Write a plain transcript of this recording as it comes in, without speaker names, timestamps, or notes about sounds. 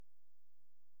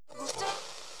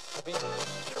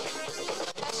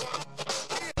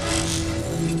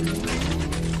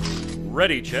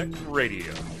Ready Check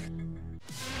Radio.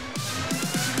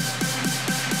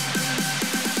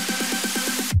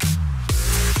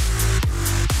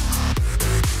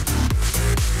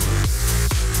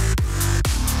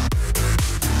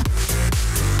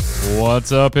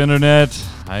 What's up, Internet?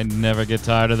 I never get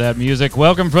tired of that music.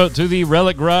 Welcome to the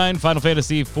Relic Grind Final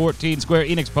Fantasy XIV Square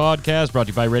Enix podcast, brought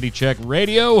to you by Ready Check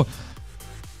Radio.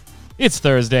 It's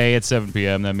Thursday at 7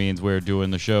 p.m. That means we're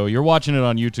doing the show. You're watching it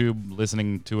on YouTube,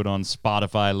 listening to it on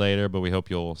Spotify later, but we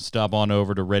hope you'll stop on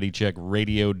over to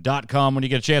ReadyCheckRadio.com when you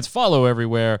get a chance. Follow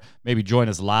everywhere. Maybe join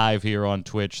us live here on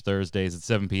Twitch Thursdays at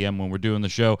 7 p.m. when we're doing the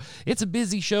show. It's a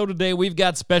busy show today. We've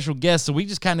got special guests, so we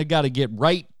just kind of got to get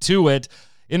right to it.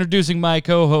 Introducing my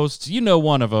co-hosts. You know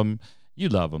one of them. You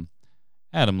love them.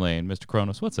 Adam Lane, Mr.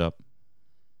 Kronos, what's up?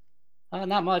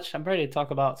 Not much. I'm ready to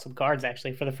talk about some cards,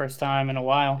 actually, for the first time in a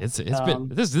while. It's been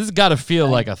this has got to feel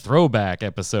like a throwback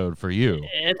episode for you.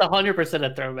 It's 100%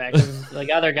 a throwback.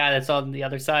 The other guy that's on the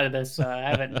other side of this, I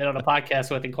haven't been on a podcast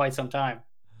with in quite some time.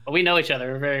 But we know each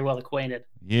other. We're very well acquainted.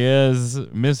 Yes,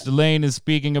 Mr. Lane is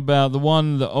speaking about the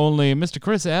one, the only, Mr.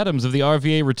 Chris Adams of the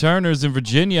RVA Returners in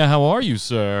Virginia. How are you,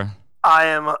 sir? I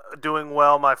am doing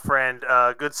well, my friend.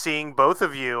 Good seeing both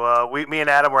of you. Me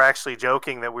and Adam were actually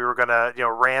joking that we were going to,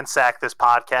 ransack this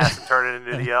podcast and turn it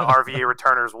into the RVA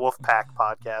Returners Wolfpack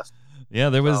podcast. Yeah,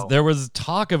 there was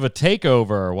talk of a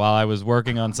takeover while I was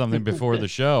working on something before the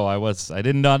show. I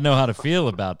did not know how to feel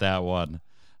about that one.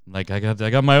 Like I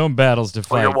got my own battles to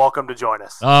fight. Well, you're welcome to join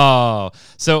us. Oh,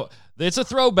 so it's a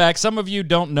throwback. Some of you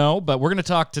don't know, but we're going to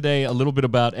talk today a little bit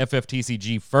about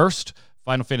FFTCG first.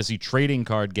 Final Fantasy trading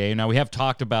card game. Now, we have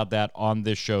talked about that on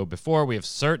this show before. We have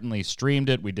certainly streamed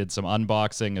it. We did some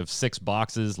unboxing of 6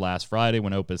 boxes last Friday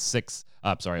when Opus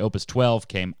 12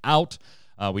 came out.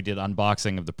 We did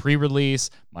unboxing of the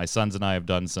pre-release. My sons and I have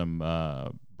done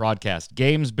some broadcast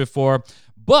games before.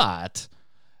 But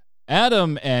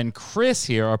Adam and Chris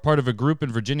here are part of a group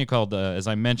in Virginia called, as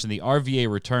I mentioned, the RVA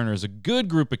Returners, a good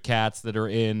group of cats that are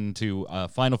into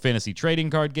Final Fantasy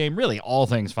trading card game, really all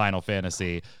things Final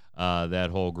Fantasy. That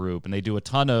whole group, and they do a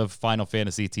ton of Final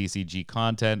Fantasy TCG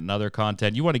content and other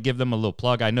content. You want to give them a little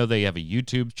plug? I know they have a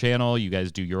YouTube channel. You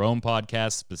guys do your own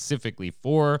podcast specifically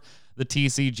for the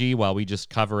TCG, while we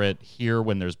just cover it here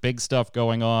when there's big stuff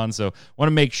going on. So want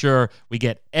to make sure we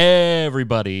get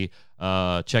everybody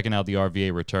checking out the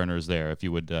RVA Returners there. If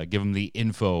you would give them the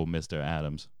info, Mr.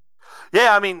 Adams.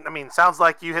 Yeah, I mean, sounds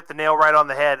like you hit the nail right on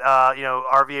the head.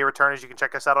 RVA Returners, you can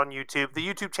check us out on YouTube. The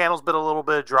YouTube channel's been a little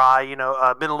bit dry, been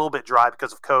a little bit dry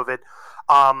because of COVID.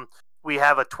 We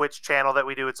have a Twitch channel that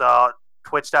we do. It's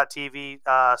twitch.tv/RVA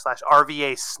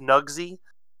Snugsy,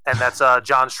 and that's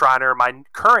John Schreiner, my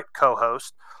current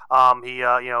co-host. We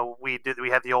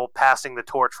had the old passing the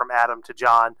torch from Adam to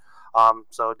John.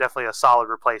 So definitely a solid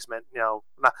replacement.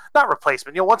 Not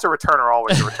replacement. Once a returner,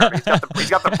 always a returner. He's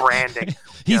got the branding.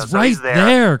 He's right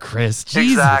there, Chris.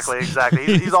 Jesus. Exactly.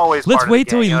 He's always. Let's wait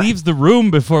till he leaves the room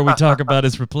before we talk about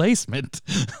his replacement.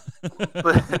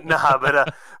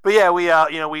 but yeah, we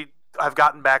have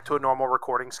gotten back to a normal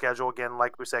recording schedule again.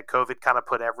 Like we said, COVID kind of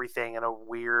put everything in a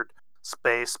weird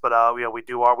space. But we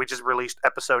just released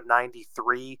episode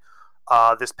 93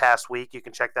 this past week. You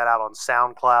can check that out on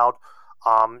SoundCloud.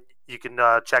 You can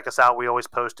check us out. We always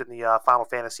post in the Final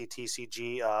Fantasy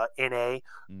TCG NA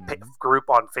group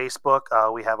on Facebook.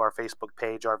 We have our Facebook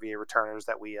page, RVA Returners,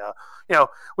 that we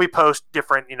post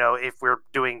different, if we're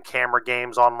doing camera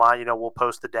games online, we'll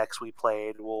post the decks we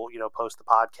played. We'll, post the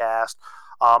podcast.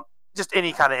 Just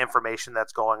any kind of information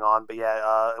that's going on. But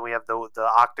yeah, we have the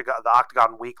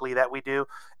Octagon Weekly that we do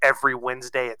every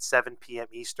Wednesday at 7 p.m.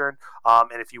 Eastern.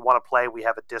 And if you want to play, we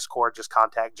have a Discord. Just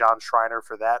contact John Schreiner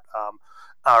for that.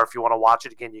 Or if you want to watch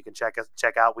it again, you can check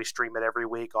out. We stream it every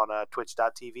week on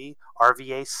twitch.tv,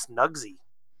 RVA Snugsy.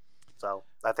 So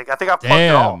I think I've plugged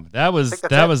it all. That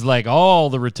was like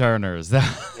all the returners. That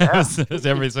was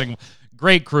every single.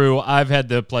 Great crew. I've had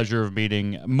the pleasure of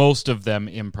meeting most of them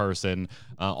in person,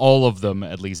 all of them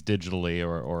at least digitally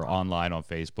or online on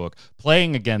Facebook,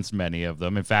 playing against many of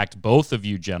them. In fact, both of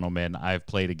you gentlemen I've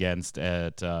played against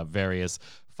at various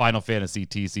Final Fantasy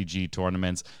TCG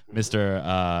tournaments. Mr.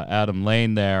 Adam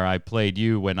Lane there, I played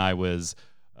you when I was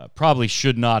probably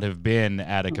should not have been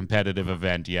at a competitive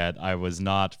event yet. I was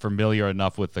not familiar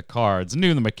enough with the cards,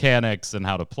 knew the mechanics and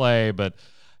how to play, but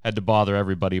had to bother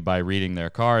everybody by reading their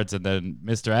cards. And then,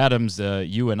 Mr. Adams,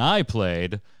 you and I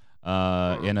played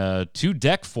in a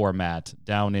 2-deck format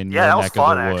down in your neck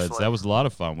of the woods. Actually. That was a lot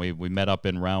of fun. We met up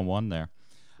in round 1 there.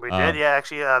 We did, yeah.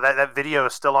 Actually, that video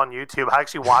is still on YouTube. I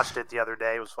actually watched it the other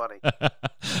day. It was funny.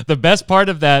 The best part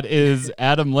of that is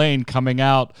Adam Lane coming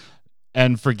out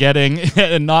and forgetting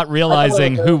and not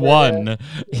realizing who won.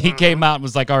 He came out and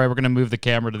was like, all right, we're going to move the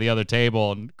camera to the other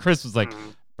table. And Chris was like,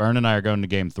 Bern and I are going to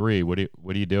game 3. What are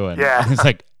you doing? Yeah. He's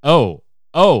like, oh,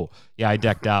 yeah, I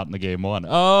decked out in the game 1.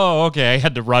 Oh, okay. I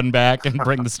had to run back and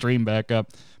bring the stream back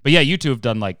up. But yeah, you two have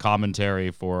done like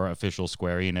commentary for official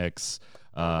Square Enix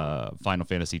Final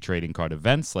Fantasy trading card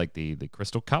events like the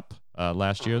Crystal Cup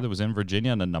last year that was in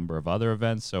Virginia and a number of other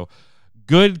events. So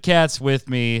good cats with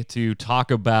me to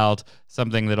talk about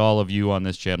something that all of you on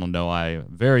this channel know I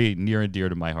very near and dear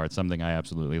to my heart, something I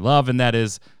absolutely love, and that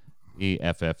is the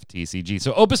FFTCG.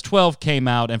 So Opus 12 came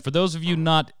out, and for those of you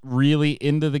not really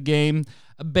into the game,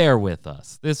 bear with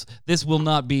us. This will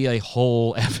not be a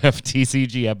whole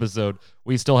FFTCG episode.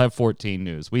 We still have 14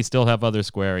 news. We still have other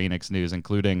Square Enix news,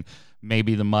 including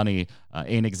maybe the money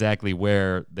ain't exactly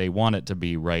where they want it to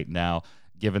be right now,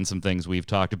 given some things we've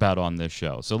talked about on this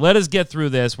show. So let us get through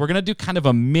this. We're going to do kind of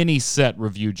a mini set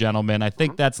review, gentlemen. I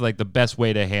think that's like the best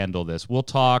way to handle this. We'll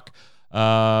talk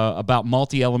about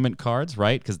multi-element cards,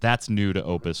 right? Because that's new to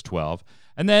Opus 12.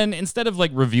 And then instead of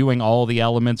like reviewing all the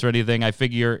elements or anything, I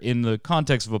figure in the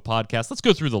context of a podcast, let's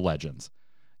go through the legends.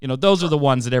 You know, those are the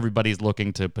ones that everybody's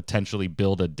looking to potentially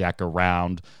build a deck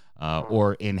around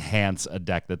or enhance a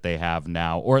deck that they have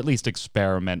now, or at least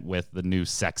experiment with the new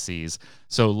sexies.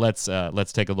 So let's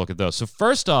take a look at those. So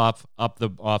first off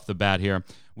the bat here,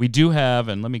 we do have,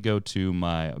 and let me go to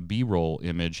my B-roll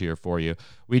image here for you.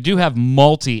 We do have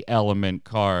multi-element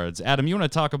cards. Adam, you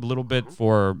want to talk a little bit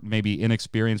for maybe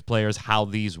inexperienced players how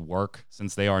these work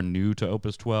since they are new to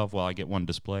Opus 12 while I get one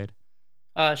displayed?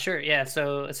 Sure, yeah.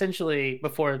 So essentially,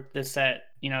 before this set,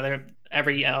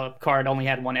 every card only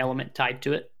had one element tied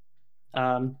to it.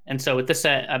 And so with this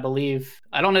set, I believe,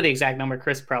 I don't know the exact number,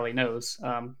 Chris probably knows,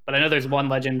 but I know there's one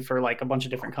legend for like a bunch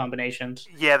of different combinations.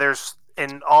 Yeah, there's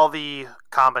in all the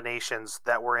combinations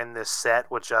that were in this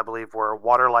set, which I believe were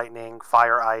water, lightning,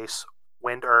 fire, ice,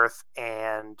 wind, earth,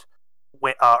 and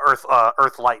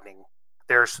earth, lightning.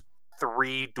 There's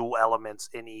 3 dual elements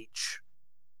in each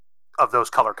of those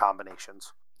color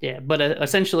combinations. Yeah, but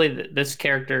essentially this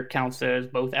character counts as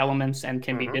both elements and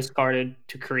can be discarded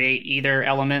to create either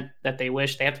element that they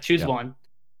wish. They have to choose one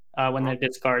when they're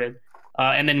discarded.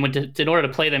 And then in order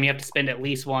to play them, you have to spend at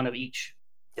least one of each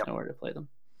in order to play them.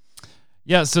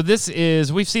 Yeah, so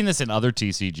we've seen this in other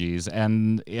TCGs,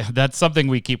 and that's something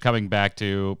we keep coming back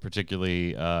to,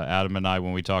 particularly Adam and I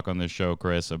when we talk on this show,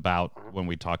 Chris, about when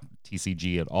we talk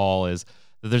TCG at all, is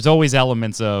that there's always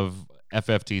elements of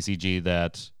FFTCG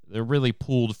that they're really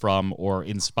pulled from or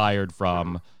inspired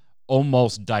from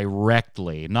almost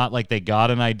directly. Not like they got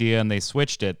an idea and they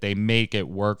switched it. They make it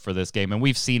work for this game. And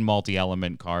we've seen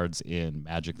multi-element cards in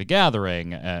Magic the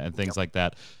Gathering and things like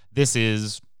that. This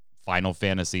is Final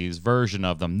Fantasy's version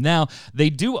of them. Now, they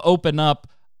do open up,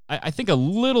 I think, a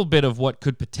little bit of what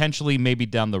could potentially maybe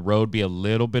down the road be a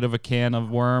little bit of a can of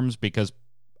worms, because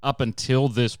up until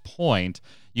this point,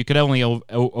 you could only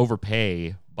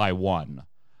overpay by 1.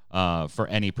 For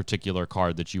any particular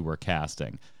card that you were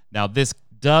casting. Now, this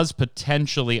does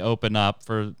potentially open up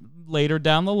for later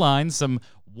down the line some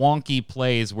wonky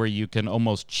plays where you can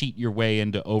almost cheat your way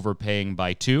into overpaying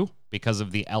by 2 because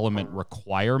of the element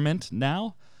requirement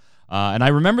now. And I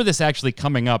remember this actually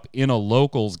coming up in a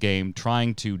locals game,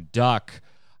 trying to duck.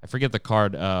 I forget the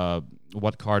card,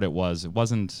 what card it was. It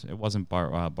wasn't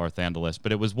Barthandelus,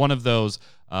 but it was one of those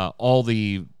all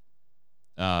the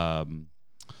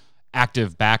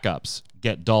active backups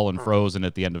get dull and frozen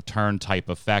at the end of turn type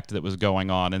effect that was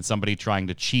going on, and somebody trying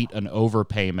to cheat an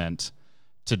overpayment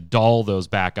to dull those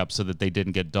backups so that they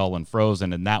didn't get dull and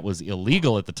frozen, and that was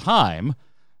illegal at the time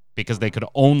because they could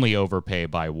only overpay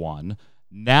by 1.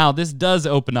 Now this does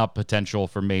open up potential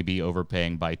for maybe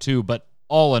overpaying by 2, but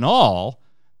all in all,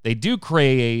 they do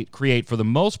create for the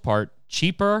most part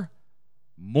cheaper,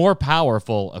 more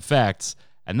powerful effects.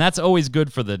 And that's always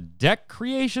good for the deck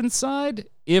creation side,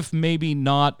 if maybe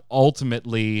not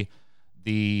ultimately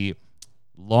the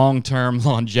long-term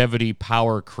longevity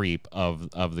power creep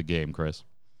of the game, Chris.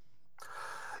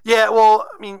 Yeah, well,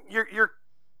 I mean, you're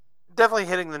definitely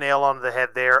hitting the nail on the head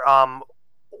there.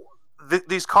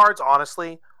 These cards,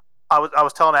 honestly, I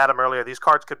was telling Adam earlier, these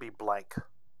cards could be blank,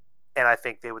 and I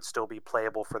think they would still be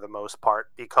playable for the most part,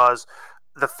 because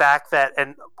the fact that,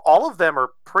 and all of them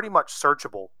are pretty much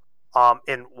searchable.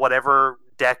 In whatever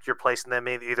deck you're placing them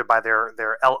in, either by their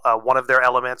one of their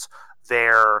elements,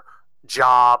 their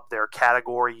job, their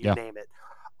category, you name it.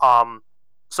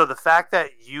 So the fact that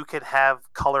you can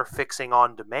have color fixing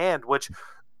on demand, which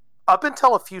up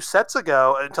until a few sets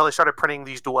ago, until they started printing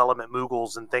these dual element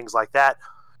Moogles and things like that,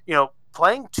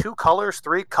 playing 2 colors,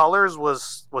 3 colors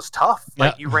was tough.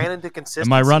 Like you ran into consistency.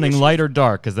 Am I running issues. light or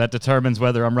dark? Because that determines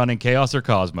whether I'm running Chaos or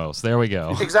Cosmos. There we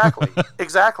go.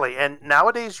 Exactly. And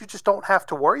nowadays you just don't have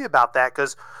to worry about that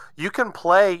because you can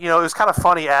play. It was kind of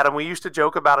funny, Adam. We used to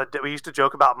joke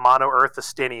about Mono Earth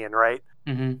Estinian, right?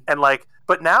 Mm-hmm. And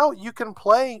but now you can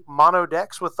play mono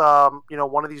decks with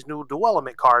one of these new dual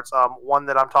element cards. One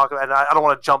that I'm talking about, and I don't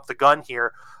want to jump the gun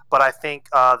here. But I think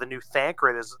the new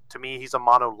Thancred is, to me, he's a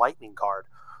mono lightning card.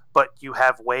 But you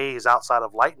have ways outside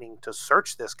of lightning to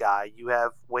search this guy. You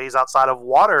have ways outside of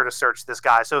water to search this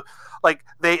guy. So,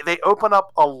 they open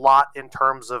up a lot in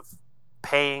terms of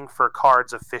paying for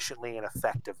cards efficiently and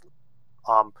effectively,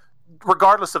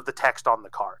 regardless of the text on the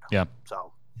card. Yeah.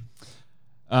 So.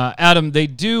 Adam, they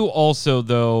do also,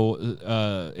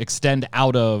 though, extend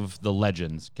out of the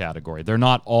Legends category. They're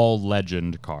not all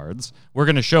Legend cards. We're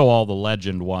going to show all the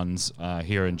Legend ones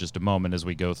here in just a moment as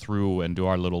we go through and do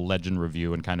our little Legend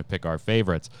review and kind of pick our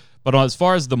favorites. But as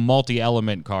far as the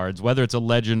multi-element cards, whether it's a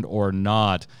Legend or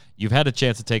not, you've had a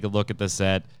chance to take a look at the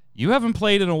set. You haven't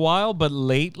played in a while, but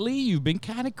lately you've been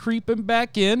kind of creeping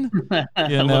back in.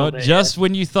 Just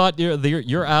when you thought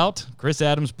you're out, Chris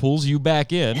Adams pulls you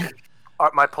back in.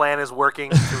 My plan is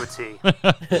working to a T.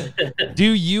 Do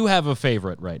you have a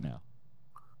favorite right now?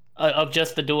 Of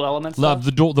just the dual elements? Love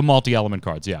the multi-element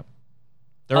cards, yeah.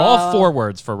 They're all 4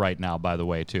 words for right now, by the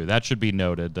way, too. That should be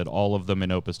noted, that all of them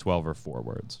in Opus 12 are 4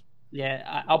 words.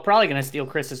 Yeah, I'm probably going to steal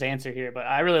Chris's answer here, but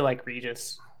I really like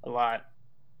Regis a lot.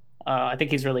 I think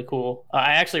he's really cool.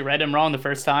 I actually read him wrong the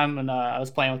first time when I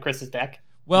was playing with Chris's deck.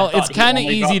 Well, it's kind of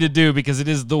easy to do because it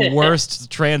is the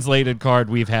worst translated card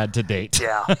we've had to date.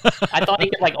 Yeah. I thought he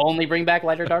could only bring back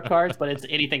light or dark cards, but it's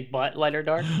anything but light or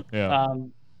dark. Yeah.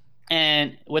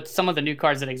 And with some of the new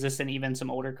cards that exist and even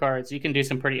some older cards, you can do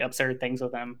some pretty absurd things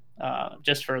with them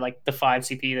just for the 5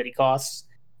 CP that he costs.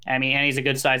 I mean, and he's a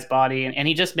good sized body, and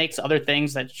he just makes other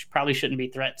things that probably shouldn't be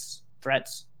threats.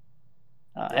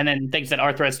 And then things that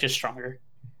are threats just stronger.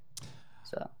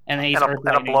 So, and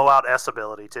a blowout S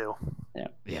ability too.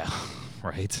 Yeah,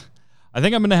 right. I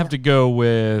think I'm gonna have to go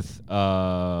with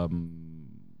Y'shtola.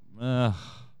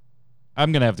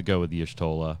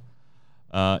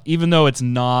 Even though it's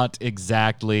not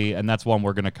exactly, and that's one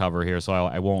we're gonna cover here, so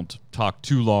I won't talk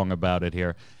too long about it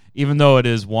here. Even though it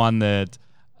is one that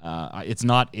it's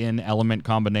not in element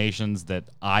combinations that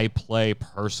I play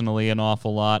personally an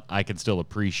awful lot, I can still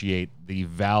appreciate the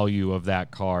value of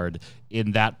that card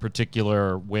in that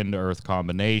particular Wind-Earth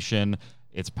combination.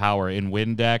 Its power in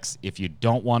Wind decks. If you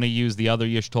don't want to use the other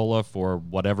Y'shtola for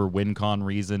whatever WinCon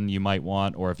reason you might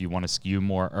want, or if you want to skew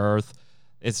more Earth,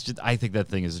 I think that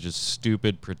thing is just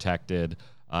stupid protected.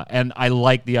 And I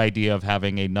like the idea of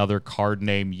having another card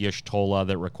name Y'shtola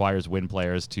that requires Wind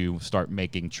players to start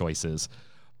making choices.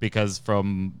 Because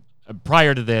from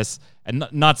prior to this, and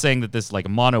not saying that this, like a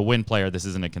mono Wind player, this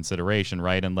isn't a consideration,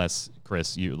 right? Unless,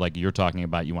 Chris, you're talking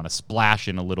about you want to splash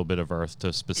in a little bit of Earth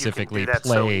to specifically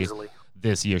play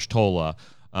this Y'shtola.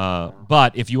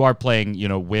 But if you are playing,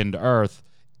 Wind Earth,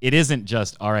 it isn't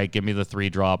just, all right, give me the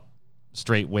 3-drop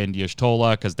straight Wind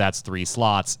Y'shtola because that's 3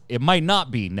 slots. It might not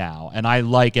be now, and I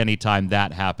like any time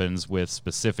that happens with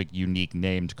specific, unique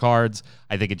named cards.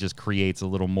 I think it just creates a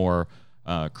little more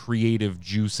creative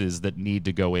juices that need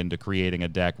to go into creating a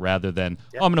deck rather than,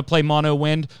 I'm going to play mono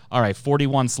Wind. All right,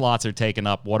 41 slots are taken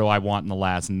up. What do I want in the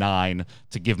last 9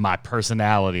 to give my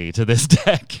personality to this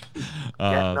deck?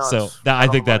 I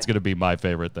think that's going to be my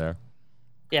favorite there.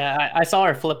 Yeah, I saw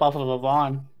her flip off of a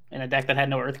Vaughn in a deck that had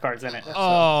no Earth cards in it.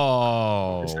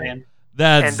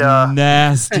 That's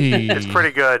nasty. It's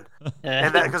pretty good.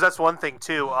 And because that's one thing,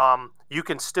 too. You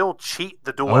can still cheat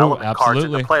the dual element cards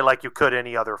into play like you could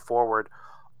any other forward.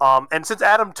 And since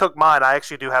Adam took mine, I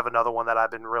actually do have another one that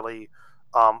I've been really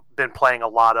been playing a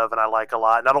lot of and I like a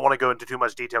lot. And I don't want to go into too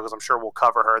much detail because I'm sure we'll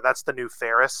cover her. That's the new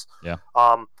Ferris. Yeah.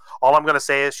 All I'm going to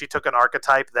say is she took an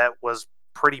archetype that was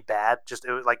pretty bad.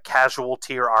 It was like casual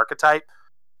tier archetype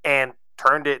and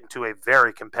turned it into a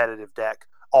very competitive deck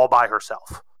all by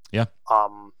herself. Yeah.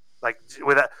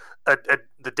 With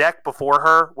the deck before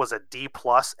her was a D+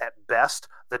 at best.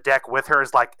 The deck with her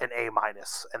is like an A-,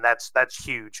 and that's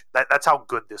huge. That's how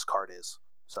good this card is.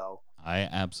 So I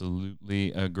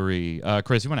absolutely agree.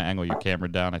 Chris, you want to angle your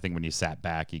camera down? I think when you sat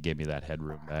back, you gave me that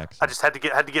headroom back. So. I just had to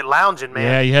get lounging, man.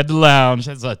 Yeah, you had to lounge.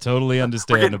 That's totally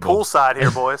understandable. We're getting poolside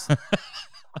here, boys.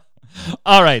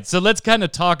 All right, so let's kind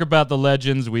of talk about the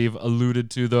legends. We've alluded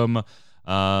to them.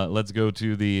 Let's go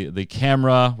to the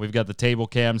camera. We've got the table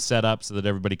cam set up so that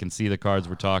everybody can see the cards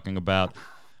we're talking about.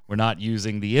 We're not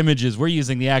using the images. We're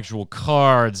using the actual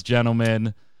cards,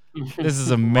 gentlemen. This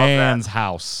is a man's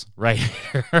house right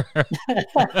here.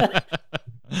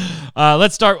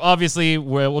 Let's start, obviously,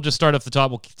 we'll just start off the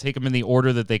top. We'll take them in the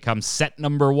order that they come set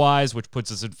number-wise, which puts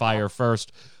us in fire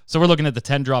first. So we're looking at the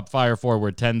 10-drop fire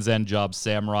forward, 10 Zen Job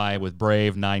Samurai with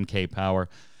Brave, 9k power.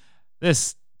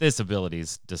 This ability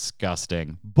is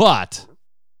disgusting, but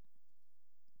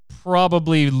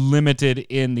probably limited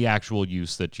in the actual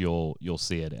use that you'll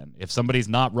see it in. If somebody's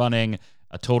not running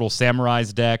a total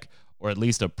Samurai's deck, or at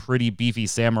least a pretty beefy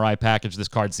Samurai package, this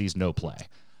card sees no play.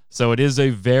 So it is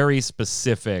a very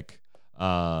specific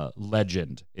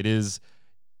legend. It is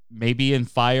maybe in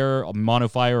Fire, Mono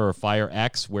Fire, or Fire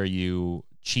X, where you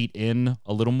cheat in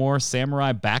a little more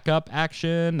Samurai backup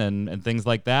action and things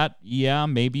like that. Yeah,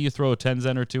 maybe you throw a 10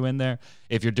 Zen or 2 in there.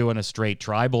 If you're doing a straight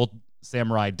tribal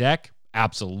Samurai deck,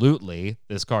 absolutely,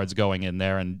 this card's going in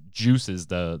there and juices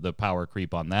the power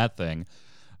creep on that thing.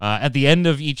 At the end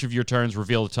of each of your turns,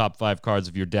 reveal the top 5 cards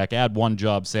of your deck. Add 1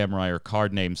 Job Samurai or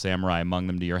card name Samurai among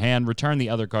them to your hand. Return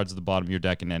the other cards at the bottom of your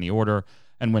deck in any order.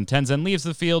 And when Tenzen leaves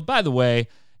the field, by the way,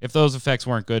 if those effects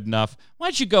weren't good enough, why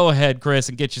don't you go ahead, Chris,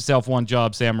 and get yourself 1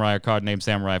 Job Samurai or card name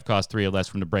Samurai of cost 3 or less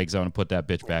from the break zone and put that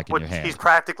bitch back in your hand. He's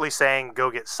practically saying, go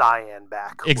get Cyan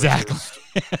back. Exactly.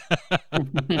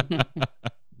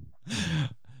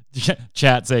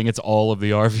 Chat saying it's all of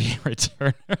the RV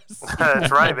returners.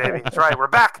 That's right, baby. That's right. We're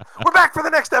back. We're back for the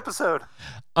next episode.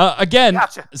 Again,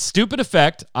 Gotcha. Stupid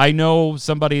effect. I know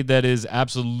somebody that is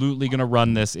absolutely going to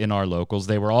run this in our locals.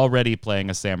 They were already playing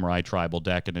a Samurai tribal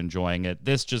deck and enjoying it.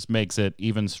 This just makes it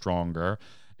even stronger.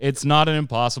 It's not an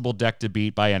impossible deck to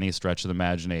beat by any stretch of the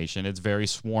imagination. It's very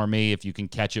swarmy. If you can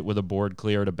catch it with a board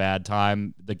clear at a bad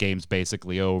time, the game's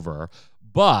basically over.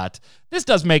 But this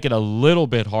does make it a little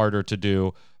bit harder to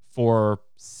do. For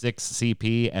 6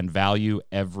 CP and value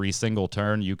every single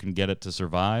turn, you can get it to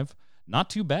survive. Not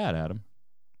too bad, Adam.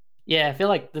 Yeah, I feel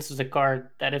like this is a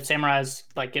card that if Samurais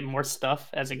like get more stuff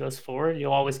as it goes forward,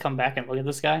 you'll always come back and look at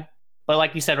this guy. But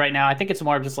like you said right now, I think it's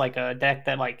more of just like a deck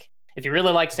that like if you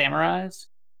really like Samurais,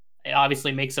 it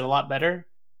obviously makes it a lot better.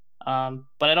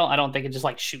 But I don't think it just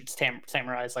like shoots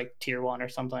Samurais like tier 1 or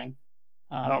something.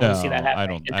 I don't really see that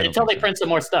happening until they print some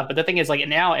more stuff. But the thing is, like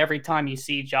now, every time you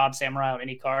see Job Samurai on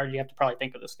any card, you have to probably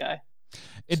think of this guy.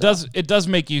 It does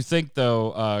make you think,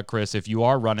 though, Chris, if you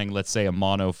are running, let's say, a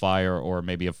Mono Fire or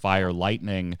maybe a Fire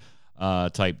Lightning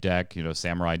type deck,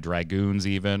 Samurai Dragoons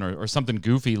even, or something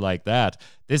goofy like that.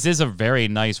 This is a very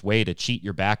nice way to cheat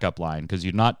your backup line because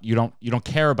you don't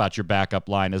care about your backup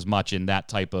line as much in that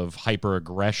type of hyper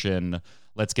aggression.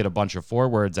 Let's get a bunch of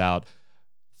forwards out.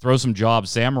 Throw some Job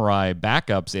Samurai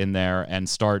backups in there and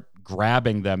start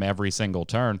grabbing them every single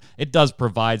turn. It does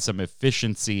provide some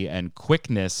efficiency and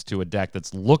quickness to a deck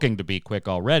that's looking to be quick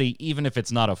already, even if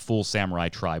it's not a full Samurai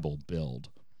tribal build.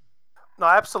 No,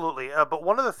 absolutely. But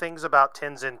one of the things about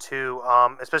Tenzen 2,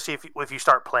 especially if you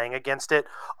start playing against it,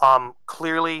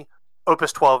 clearly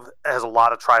Opus 12 has a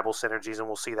lot of tribal synergies, and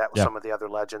we'll see that with some of the other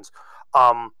legends.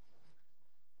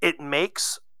 It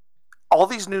makes all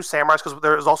these new Samurais, because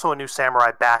there is also a new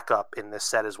Samurai backup in this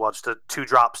set as well, just a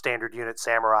 2-drop standard unit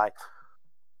Samurai.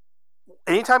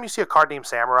 Anytime you see a card named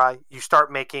Samurai, you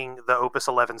start making the Opus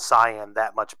 11 Cyan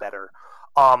that much better.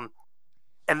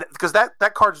 And because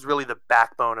that card is really the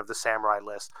backbone of the Samurai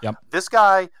list. Yep. This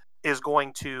guy is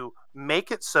going to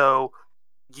make it so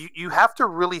you have to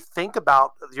really think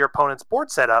about your opponent's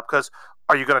board setup, because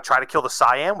are you going to try to kill the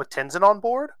Cyan with Tenzen on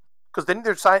board? Because then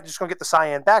they're just going to get the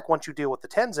Cyan back once you deal with the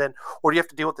Tenzen, or do you have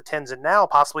to deal with the Tenzen now,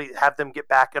 possibly have them get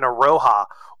back an Aroha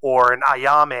or an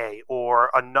Ayame or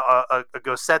a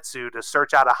Gosetsu to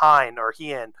search out a Hein or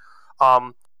Hien.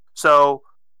 So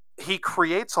he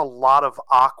creates a lot of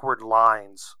awkward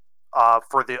lines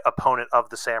for the opponent of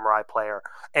the Samurai player.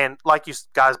 And like you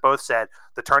guys both said,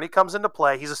 the turn he comes into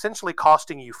play, he's essentially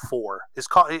costing you 4.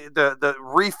 The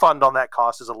refund on that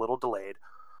cost is a little delayed.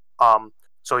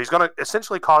 So he's going to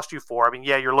essentially cost you 4. I mean,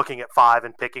 yeah, you're looking at 5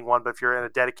 and picking one, but if you're in a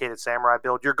dedicated Samurai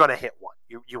build, you're going to hit 1.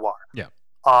 You are. Yeah.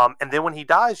 And then when he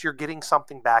dies, you're getting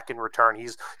something back in return.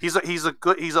 He's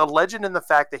a legend in the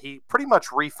fact that he pretty much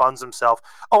refunds himself.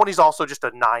 Oh, and he's also just a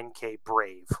 9K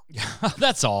Brave.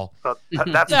 That's all.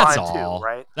 That's fine all. Too,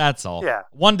 right? That's all. Yeah.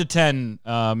 1 to 10,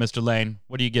 Mr. Lane.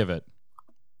 What do you give it?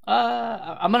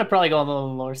 I'm gonna probably go on the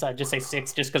little lower side, just say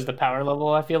 6, just because the power level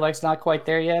I feel like is not quite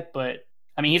there yet. But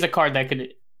I mean, he's a card that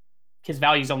his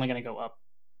value's only gonna go up.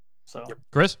 So,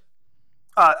 Chris?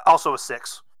 Also a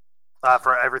 6.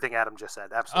 For everything Adam just said,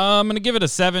 absolutely. I'm going to give it a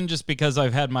 7 just because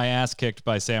I've had my ass kicked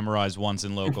by Samurais once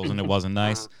in locals and it wasn't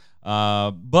nice.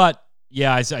 But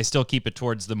Yeah, I still keep it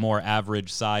towards the more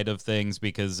average side of things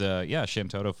because,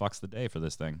 Shantoto fucks the day for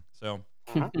this thing. So,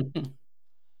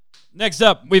 next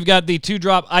up, we've got the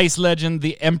 2-drop Ice Legend,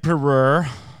 the Emperor.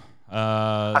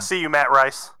 I see you, Matt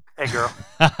Rice. Hey, girl.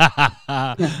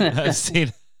 I've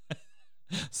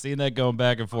seen that going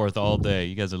back and forth all day.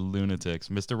 You guys are lunatics.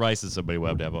 Mr. Rice is somebody we'll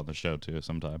have to have on the show, too,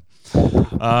 sometime.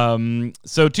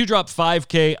 So 2-drop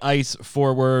 5K ice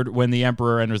forward when the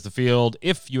Emperor enters the field.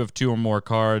 If you have 2 or more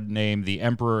card named the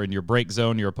Emperor in your break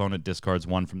zone, your opponent discards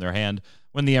 1 from their hand.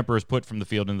 When the Emperor is put from the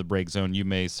field in the break zone, you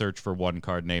may search for 1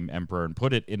 card named Emperor and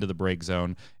put it into the break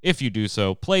zone. If you do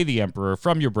so, play the Emperor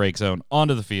from your break zone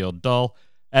onto the field, dull,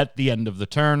 at the end of the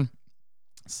turn.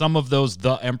 Some of those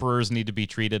The Emperors need to be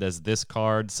treated as this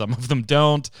card. Some of them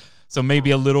don't. So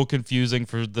maybe a little confusing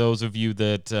for those of you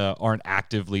that aren't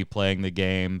actively playing the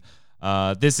game.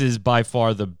 This is by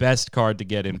far the best card to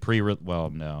get in Well,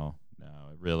 no,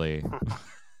 it really...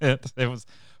 it was...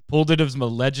 Pulled it as a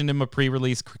legend in my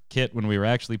pre-release kit when we were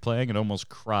actually playing and almost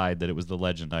cried that it was the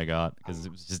legend I got because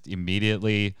it was just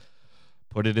immediately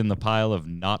put it in the pile of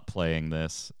not playing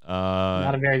this.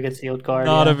 Not a very good sealed card.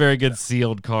 Not a very good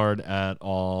sealed card at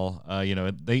all. At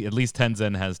least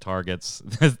Tenzen has targets.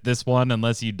 This one,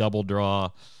 unless you double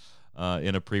draw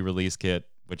in a pre-release kit,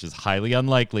 which is highly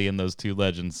unlikely in those 2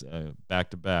 legends back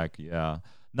to back. Yeah.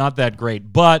 Not that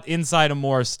great, but inside a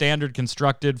more standard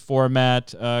constructed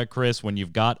format, Chris, when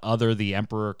you've got the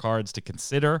Emperor cards to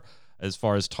consider as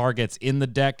far as targets in the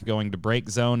deck going to break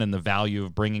zone and the value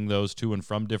of bringing those to and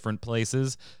from different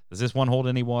places, does this one hold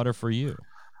any water for you?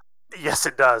 Yes,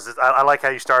 it does. I like how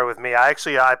you started with me. I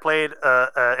played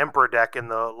a Emperor deck in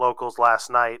the locals last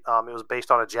night. It was based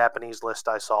on a Japanese list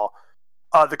I saw.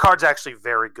 The card's actually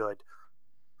very good.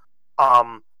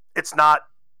 It's not,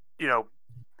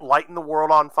 lighting the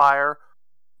world on fire,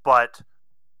 but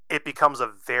it becomes a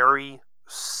very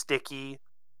sticky,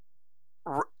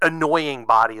 annoying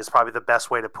body is probably the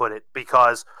best way to put it,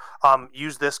 because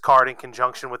use this card in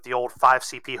conjunction with the old 5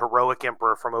 CP Heroic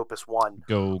Emperor from Opus 1.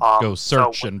 Go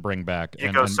search and bring back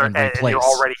and replace. And you're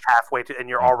already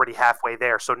already halfway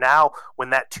there. So now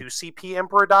when that 2 CP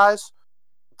Emperor dies,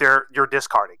 you're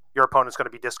discarding. Your opponent's going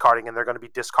to be discarding, and they're going to be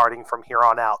discarding from here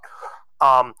on out.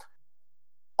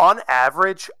 On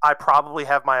average, I probably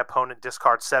have my opponent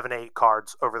discard 7 to 8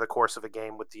 cards over the course of a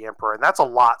game with the Emperor, and that's a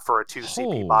lot for a 2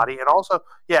 CP body. And also,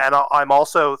 I'm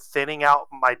also thinning out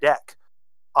my deck.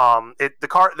 The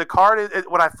card.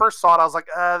 When I first saw it, I was like,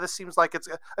 this seems like it's.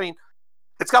 I mean,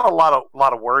 it's got a lot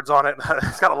of words on it.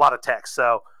 It's got a lot of text,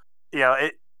 so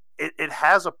it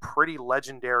has a pretty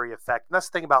legendary effect. And that's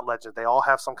the thing about Legend; they all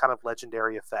have some kind of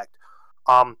legendary effect.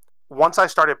 Once I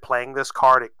started playing this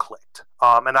card, it clicked.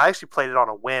 And I actually played it on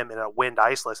a whim in a wind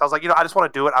ice list. I was like, I just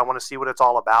want to do it. I want to see what it's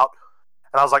all about.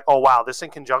 And I was like, oh, wow, this in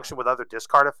conjunction with other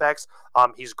discard effects.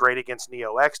 He's great against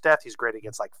Neo X Death. He's great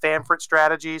against like Fanfrit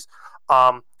strategies.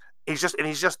 He's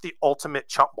just the ultimate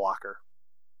chump blocker.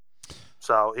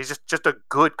 So he's just a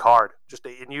good card.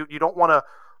 And you don't want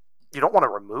to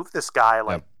remove this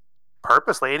guy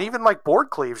purposely. And even like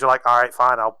board cleaves, you're like, all right,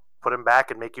 fine, I'll put him back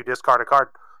and make you discard a card.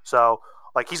 So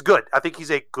he's good. I think he's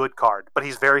a good card, but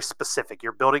he's very specific.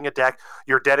 You're building a deck.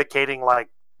 You're dedicating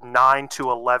 9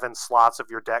 to 11 slots of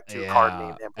your deck to a card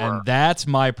named Emperor. And that's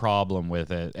my problem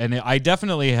with it. And I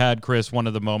definitely had, Chris, one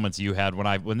of the moments you had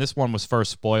when this one was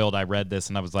first spoiled, I read this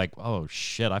and I was like, oh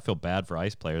shit, I feel bad for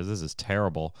ice players. This is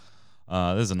terrible.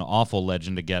 This is an awful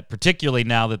legend to get, particularly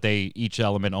now that each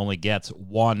element only gets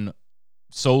 1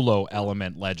 solo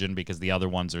element legend because the other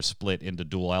ones are split into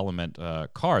dual element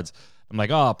cards. I'm like,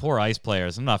 oh, poor ice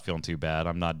players. I'm not feeling too bad.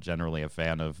 I'm not generally a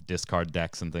fan of discard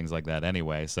decks and things like that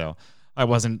anyway. So I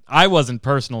wasn't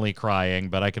personally crying,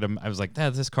 but I was like,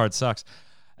 this card sucks.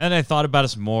 And I thought about it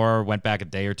some more, went back a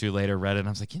day or two later, read it, and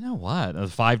I was like, you know what? A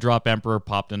 5-drop Emperor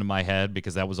popped into my head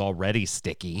because that was already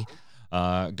sticky,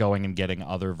 going and getting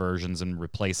other versions and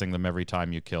replacing them every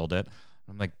time you killed it.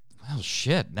 I'm like, well,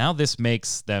 shit, now this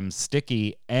makes them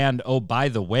sticky. And, oh, by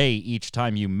the way, each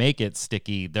time you make it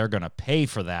sticky, they're going to pay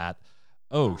for that.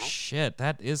 Oh, shit,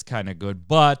 that is kind of good.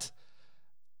 But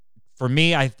for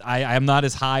me, I'm not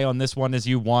as high on this one as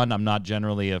you. I'm not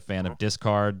generally a fan of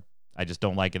discard. I just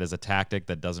don't like it as a tactic.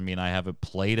 That doesn't mean I haven't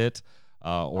played it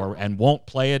and won't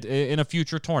play it in a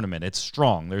future tournament. It's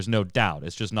strong. There's no doubt.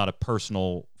 It's just not a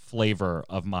personal flavor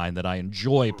of mine that I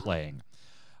enjoy playing.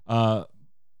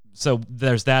 So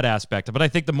there's that aspect. But I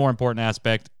think the more important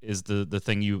aspect is the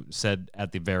thing you said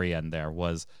at the very end there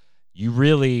was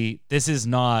this is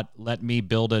not let me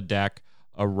build a deck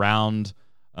around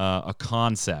a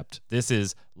concept. This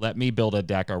is let me build a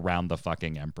deck around the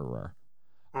fucking Emperor.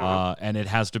 And it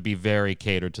has to be very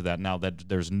catered to that. Now that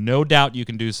there's no doubt you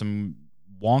can do some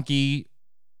wonky,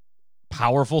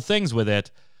 powerful things with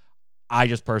it. I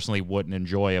just personally wouldn't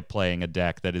enjoy playing a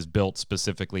deck that is built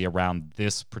specifically around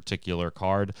this particular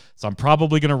card. So I'm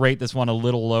probably going to rate this one a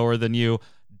little lower than you.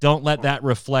 Don't let that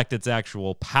reflect its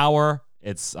actual power.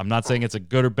 I'm not saying it's a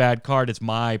good or bad card. It's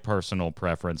my personal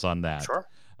preference on that. Sure.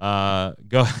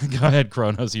 Go ahead,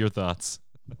 Kronos. Your thoughts?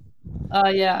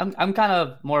 Yeah, I'm kind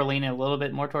of more leaning a little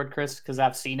bit more toward Chris because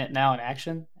I've seen it now in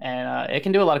action, and it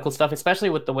can do a lot of cool stuff, especially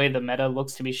with the way the meta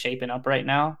looks to be shaping up right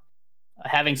now.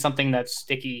 Having something that's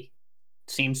sticky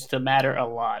seems to matter a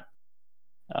lot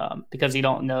because you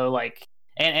don't know, like,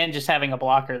 and just having a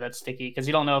blocker that's sticky because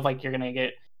you don't know if like you're gonna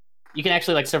get, you can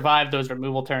actually like survive those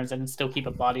removal turns and still keep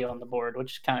a body on the board,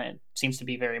 which kind of seems to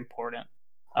be very important.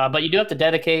 But you do have to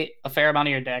dedicate a fair amount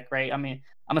of your deck, right? I mean,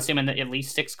 I'm assuming that at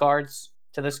least 6 cards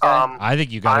to this guy. I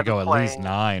think you got to go at least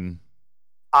 9.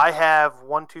 I have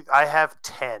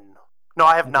 10. No,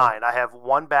 I have 9. I have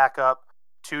 1 backup,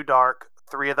 2 dark,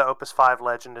 3 of the Opus 5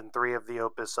 Legend, and 3 of the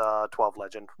Opus 12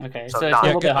 Legend. Okay, so so it's a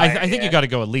little bit higher. I think you got to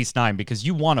go at least 9 because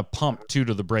you want to pump 2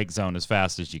 to the break zone as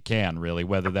fast as you can, really,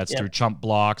 whether that's through chump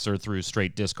blocks or through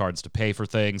straight discards to pay for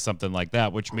things, something like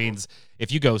that, which means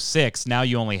if you go 6, now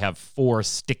you only have 4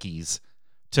 stickies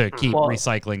to keep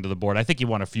recycling to the board. I think you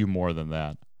want a few more than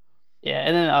that. Yeah,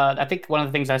 and then I think one of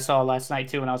the things I saw last night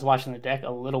too when I was watching the deck a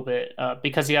little bit,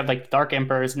 because you have like Dark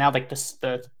Emperors now, like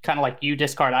the kind of like you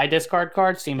discard, I discard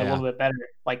cards seem a little bit better,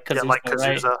 like Kazuza, like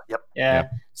Kazuza. Right? Yep. Yeah.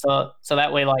 So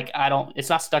that way, like it's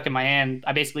not stuck in my hand.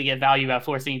 I basically get value out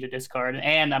forcing you to discard,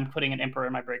 and I'm putting an Emperor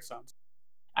in my break zones.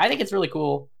 I think it's really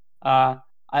cool. I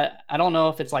don't know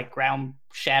if it's like ground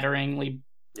shatteringly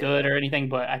good or anything,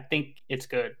 but I think it's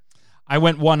good. I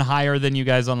went 1 higher than you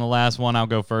guys on the last one. I'll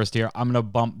go first here. I'm going to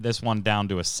bump this one down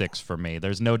to a 6 for me.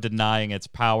 There's no denying its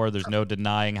power. There's no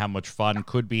denying how much fun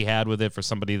could be had with it for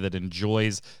somebody that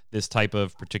enjoys this type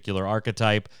of particular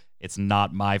archetype. It's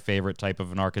not my favorite type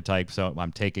of an archetype, so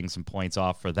I'm taking some points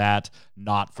off for that,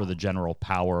 not for the general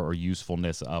power or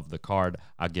usefulness of the card.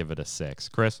 I'll give it a 6.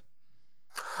 Chris?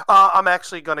 I'm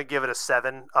actually going to give it a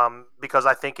 7 because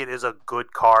I think it is a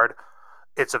good card.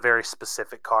 It's a very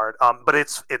specific card, but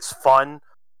it's fun,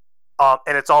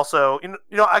 and it's also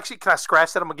actually, can I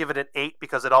scratch that? I'm gonna give it an 8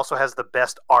 because it also has the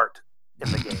best art in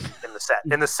the game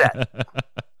in the set.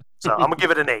 So I'm gonna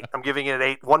give it an 8. I'm giving it an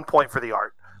 8. 1 point for the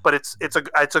art, but it's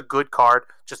a good card,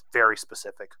 just very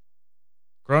specific.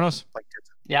 Kronos?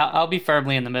 Yeah, I'll be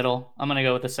firmly in the middle. I'm gonna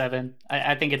go with a 7.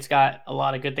 I think it's got a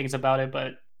lot of good things about it,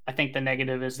 but I think the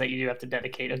negative is that you do have to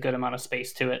dedicate a good amount of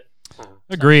space to it.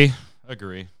 Agree.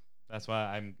 That's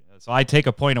why I take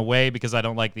a point away because I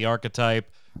don't like the archetype.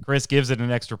 Chris gives it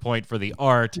an extra point for the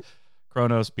art.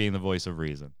 Kronos being the voice of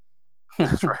reason.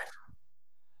 That's right.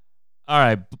 All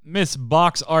right, Miss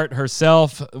Box Art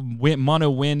herself,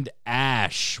 Mono Wind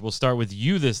Ash. We'll start with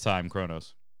you this time,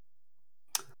 Kronos.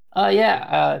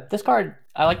 This card,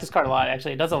 I like this card a lot.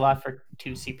 Actually, it does a lot for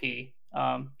 2 CP.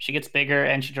 She gets bigger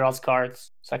and she draws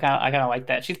cards, so I kind of like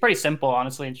that. She's pretty simple,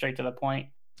 honestly, and straight to the point.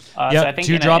 So I think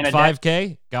 2 drop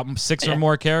 5K, got 6 or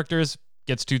more characters,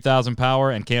 gets 2,000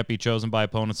 power, and can't be chosen by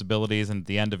opponent's abilities. And at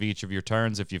the end of each of your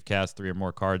turns, if you've cast 3 or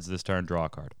more cards this turn, draw a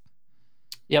card.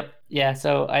 Yep. Yeah.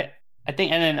 So I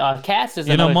think, and then cast is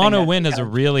Mono Wind has a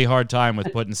really hard time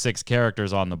with putting 6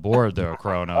 characters on the board, though.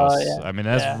 Kronos. I mean,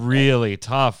 that's really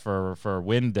tough for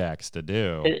Wind decks to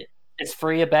do. It's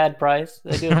free, a bad price.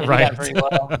 They do that pretty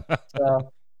well.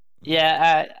 So.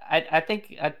 Yeah, I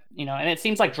think and it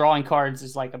seems like drawing cards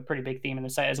is like a pretty big theme in the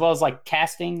set, as well as like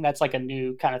casting. That's like a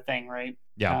new kind of thing, right?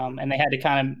 Yeah. And they had to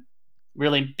kind of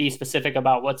really be specific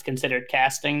about what's considered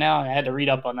casting now. And I had to read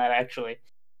up on that actually.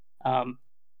 So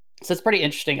it's pretty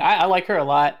interesting. I like her a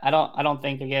lot. I don't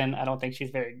think she's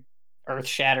very earth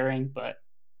shattering, but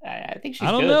I think she's.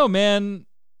 I don't good. know, man.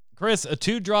 Chris, a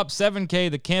 2 drop 7K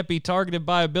that can't be targeted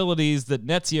by abilities that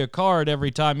nets you a card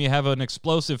every time you have an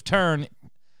explosive turn.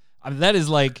 That is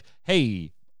like,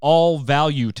 hey, all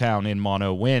value town in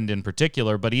Mono Wind in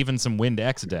particular, but even some Wind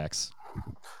X decks.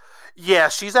 Yeah,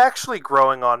 she's actually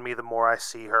growing on me the more I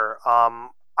see her.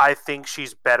 I think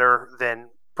she's better than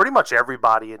pretty much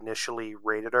everybody initially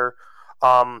rated her.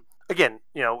 Again,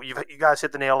 you guys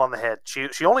hit the nail on the head.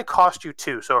 She only cost you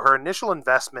 2, so her initial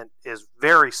investment is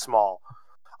very small.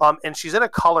 And she's in a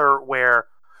color where,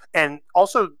 and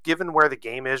also given where the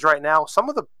game is right now, some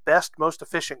of the best, most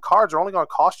efficient cards are only going to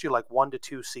cost you like 1 to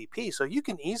 2 CP. So you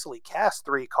can easily cast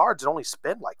 3 cards and only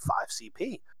spend like 5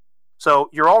 CP. So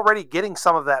you're already getting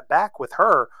some of that back with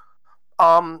her.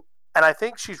 And I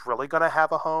think she's really going to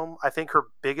have a home. I think her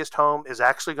biggest home is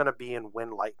actually going to be in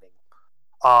Wind Lightning.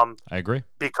 I agree.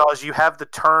 Because you have the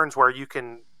turns where you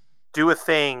can do a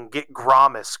thing, get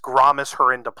Grommet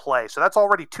her into play. So that's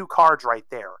already 2 cards right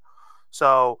there.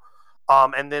 So,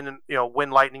 and then,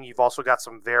 Wind Lightning, you've also got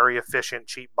some very efficient,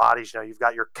 cheap bodies. You've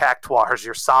got your Cactuars,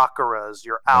 your Sakuras,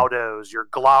 your Autos, your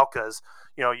Glaucas.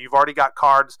 You've already got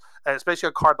cards, especially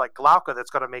a card like Glauca that's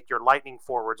going to make your Lightning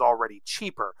forwards already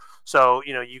cheaper. So,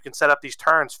 you can set up these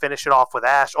turns, finish it off with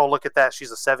Ash. Oh, look at that.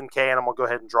 She's a 7K, and I'm going to go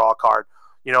ahead and draw a card.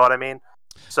 You know what I mean?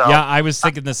 So yeah, I was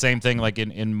thinking the same thing, like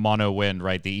in Mono Wind,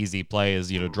 right? The easy play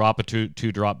is, drop a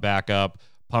 2-drop backup,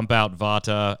 pump out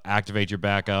Vata, activate your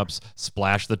backups,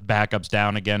 splash the backups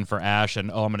down again for Ash, and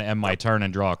I'm going to end my turn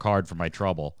and draw a card for my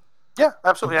trouble. Yeah,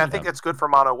 absolutely. I think it's good for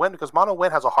Mono Wind because Mono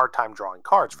Wind has a hard time drawing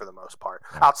cards for the most part,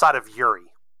 outside of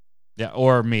Yuri. Yeah,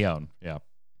 or Mion. Yeah.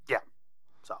 Yeah.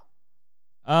 So.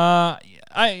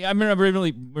 I mean,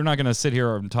 really, we're not going to sit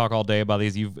here and talk all day about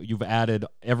these. You've added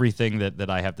everything that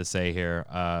I have to say here.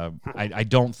 I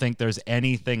don't think there's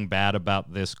anything bad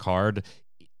about this card,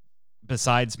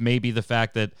 besides maybe the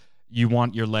fact that you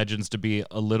want your legends to be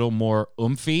a little more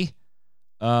oomphy.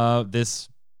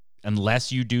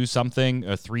 Unless you do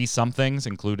something, 3 somethings,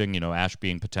 including, Ash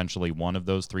being potentially one of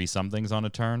those 3 somethings on a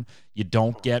turn, you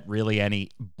don't get really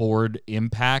any board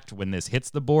impact when this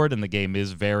hits the board, and the game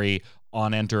is very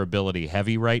on-enter ability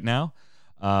heavy right now,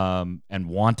 and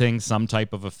wanting some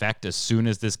type of effect as soon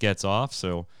as this gets off.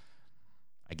 So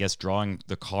I guess drawing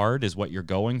the card is what you're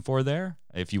going for there.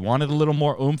 If you wanted a little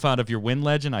more oomph out of your Wind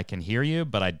Legend, I can hear you,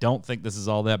 but I don't think this is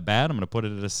all that bad. I'm going to put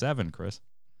it at a 7, Chris.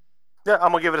 Yeah,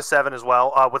 I'm going to give it a 7 as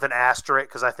well, with an asterisk,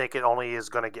 because I think it only is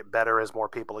going to get better as more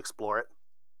people explore it.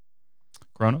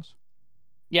 Kronos?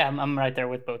 Yeah, I'm right there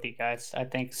with both you guys. I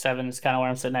think 7 is kind of where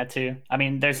I'm sitting at, too. I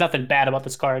mean, there's nothing bad about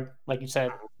this card, like you said.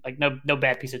 Like, no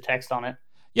bad piece of text on it.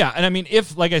 Yeah, and I mean,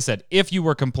 like I said, if you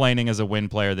were complaining as a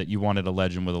Wind player that you wanted a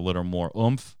legend with a little more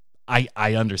oomph,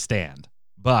 I understand.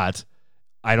 But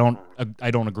I don't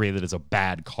agree that it's a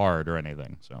bad card or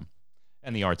anything. So,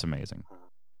 and the art's amazing.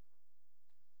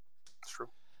 True.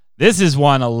 This is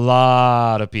one a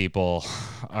lot of people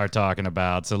are talking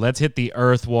about. So let's hit the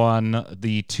Earth one.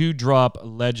 The 2-drop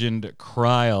legend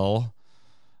Kryl,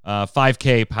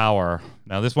 5K power.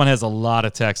 Now this one has a lot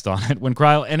of text on it. When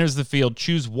Kryl enters the field,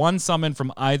 choose 1 summon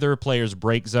from either player's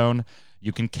break zone.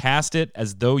 You can cast it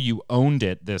as though you owned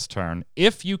it this turn.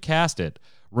 If you cast it,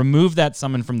 remove that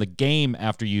summon from the game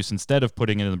after use instead of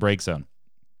putting it in the break zone.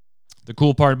 The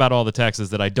cool part about all the text is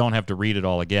that I don't have to read it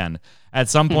all again. At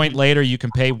some point later, you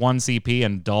can pay 1 CP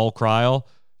and dull Kryl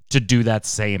to do that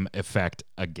same effect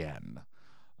again.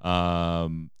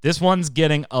 This one's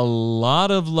getting a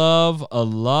lot of love, a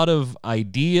lot of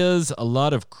ideas, a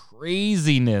lot of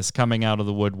craziness coming out of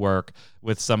the woodwork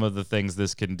with some of the things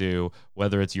this can do,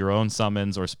 whether it's your own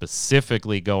summons or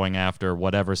specifically going after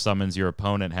whatever summons your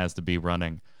opponent has to be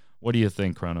running. What do you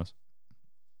think, Kronos?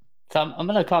 So I'm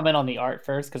going to comment on the art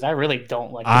first, because I really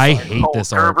don't like this I art. hate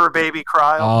this art. Gerber baby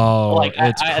Kryl. Oh, like,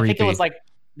 it's I creepy. think it was like,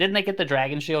 didn't they get the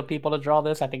Dragon Shield people to draw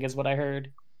this? I think is what I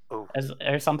heard.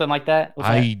 Or something like that. Was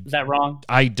that wrong?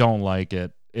 I don't like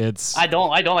it. I don't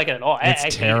like it at all.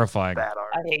 It's terrifying. Bad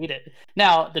art. I hate it.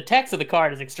 Now, the text of the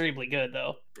card is extremely good,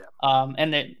 though. Yeah.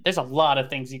 And there's a lot of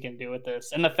things you can do with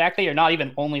this. And the fact that you're not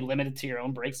even only limited to your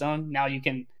own break zone, now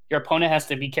your opponent has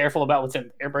to be careful about what's in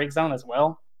their break zone as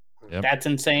well. Yep. That's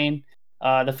insane.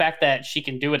 The fact that she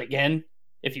can do it again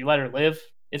if you let her live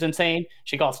is insane.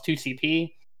 She costs 2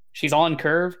 CP. She's on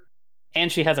curve,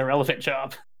 and she has a relevant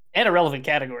job and a relevant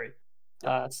category.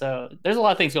 So there's a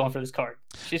lot of things going for this card.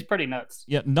 She's pretty nuts.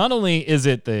 Yeah, not only is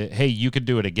it hey, you could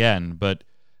do it again, but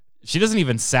she doesn't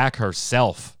even sack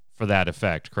herself for that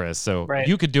effect, Chris. So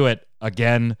You could do it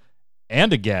again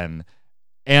and again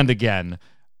and again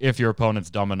if your opponent's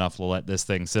dumb enough to let this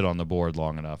thing sit on the board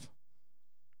long enough.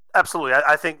 Absolutely.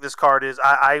 I think this card is...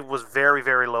 I was very,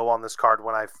 very low on this card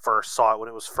when I first saw it, when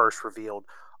it was first revealed.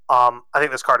 I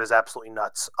think this card is absolutely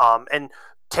nuts. And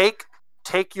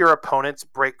take your opponent's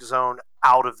break zone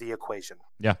out of the equation.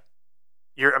 Yeah.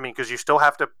 Because you still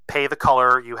have to pay the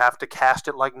color. You have to cast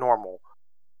it like normal.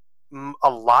 A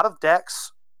lot of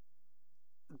decks,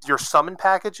 your summon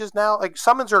packages now, like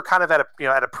summons are kind of at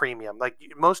a premium. Like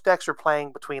most decks are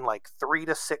playing between like 3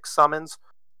 to 6 summons.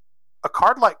 A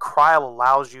card like Kryl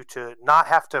allows you to not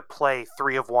have to play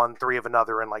 3 of one, 3 of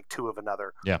another, and like 2 of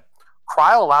another. Yeah.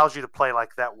 Kryl allows you to play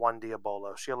like that 1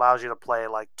 Diabolo. She allows you to play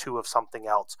like 2 of something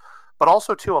else. But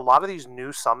also, too, a lot of these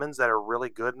new summons that are really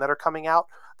good and that are coming out,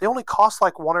 they only cost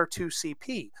like 1 or 2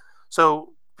 CP.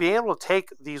 So being able to take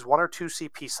these 1 or 2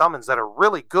 CP summons that are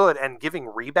really good and giving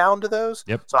rebound to those,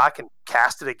 so I can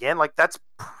cast it again, like that's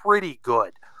pretty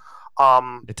good.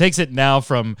 It takes it now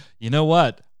from, you know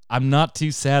what? I'm not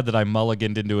too sad that I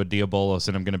mulliganed into a Diabolos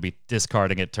and I'm going to be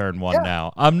discarding it turn 1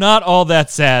 now. I'm not all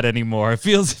that sad anymore. It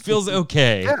feels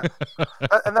okay. Yeah,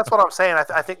 and that's what I'm saying.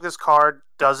 I think this card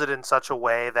does it in such a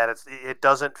way that it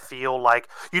doesn't feel like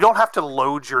you don't have to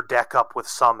load your deck up with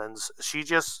summons. She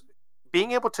just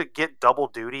being able to get double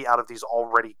duty out of these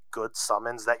already good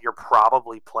summons that you're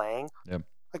probably playing. Yep.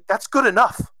 Like that's good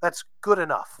enough. That's good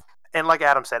enough. And like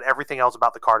Adam said, everything else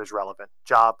about the card is relevant.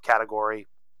 Job, category,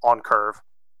 on curve.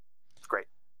 It's great.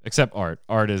 Except art.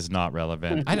 Art is not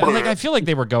relevant. I feel like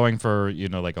they were going for,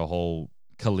 like a whole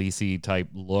Khaleesi type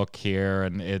look here,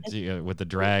 and it's with the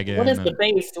dragon. What is the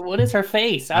face? What is her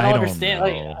face? I don't understand.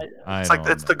 Know.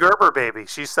 It's the Gerber baby.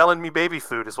 She's selling me baby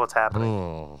food is what's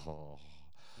happening.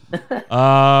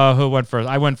 Who went first?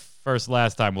 I went first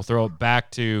last time. We'll throw it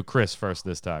back to Chris first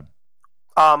this time.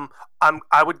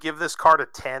 I would give this card a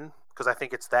 10 because I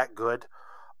think it's that good.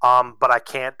 But I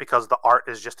can't because the art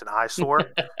is just an eyesore.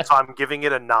 So I'm giving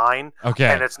it a 9. Okay.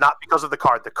 And it's not because of the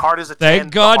card. The card is a 10.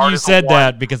 Thank God you said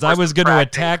that, because I was going to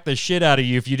attack the shit out of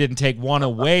you if you didn't take 1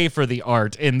 away for the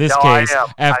art in this case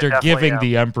after giving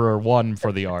the Emperor 1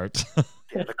 for the art.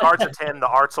 Yeah, the card's a 10, the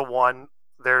art's a 1.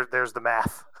 There's the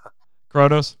math.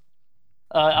 Kronos?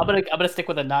 I'm gonna stick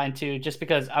with a 9 too, just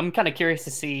because I'm kind of curious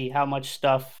to see how much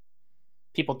stuff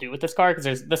people do with this card,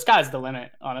 because the sky's the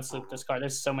limit, honestly, with this card.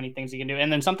 There's so many things you can do.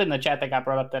 And then something in the chat that got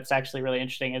brought up that's actually really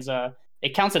interesting is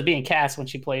it counts as being cast when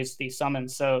she plays these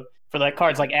summons. So for like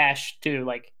cards like Ash too,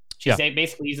 like she's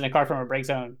basically using a card from her break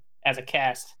zone as a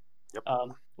cast,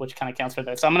 which kind of counts for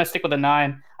that. So I'm going to stick with a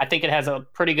 9. I think it has a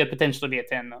pretty good potential to be a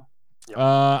 10 though. Yep.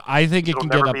 I think it It'll can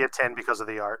never get up. be a 10 because of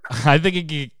the art. I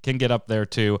think it can get up there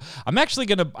too. I'm actually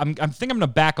gonna. I'm gonna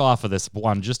back off of this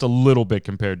one just a little bit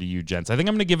compared to you, gents. I think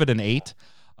I'm gonna give it an 8,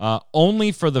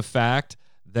 only for the fact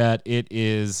that it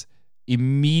is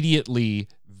immediately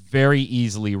very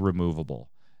easily removable.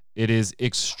 It is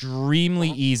extremely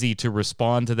easy to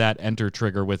respond to that enter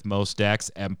trigger with most decks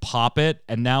and pop it.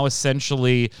 And now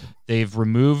essentially they've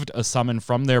removed a summon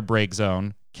from their break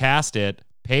zone, cast it,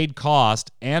 paid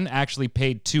cost, and actually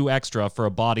paid 2 extra for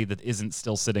a body that isn't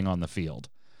still sitting on the field.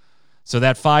 So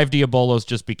that 5 Diabolos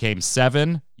just became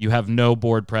 7. You have no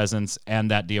board presence,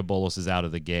 and that Diabolos is out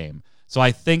of the game. So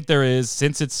I think there is,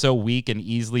 since it's so weak and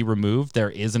easily removed, there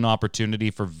is an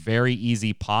opportunity for very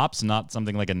easy pops, not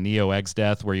something like a Neo Eggs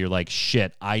Death where you're like,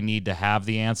 shit, I need to have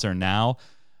the answer now.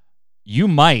 You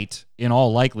might, in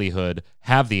all likelihood,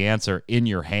 have the answer in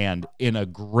your hand in a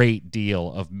great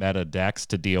deal of meta decks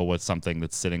to deal with something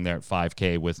that's sitting there at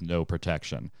 5k with no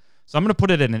protection. So I'm going to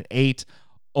put it in an 8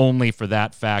 only for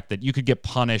that fact that you could get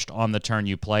punished on the turn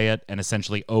you play it and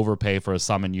essentially overpay for a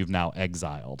summon you've now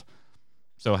exiled.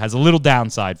 So it has a little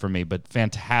downside for me, but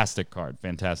fantastic card.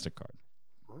 Fantastic card.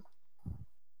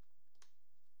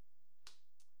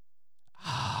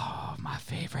 Oh, my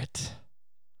favorite.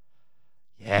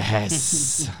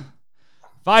 Yes.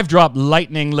 5-drop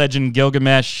Lightning Legend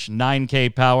Gilgamesh,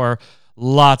 9k power.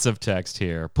 Lots of text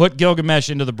here. Put Gilgamesh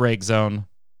into the break zone.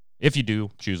 If you do,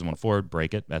 choose 1 forward,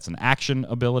 break it. That's an action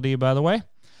ability, by the way.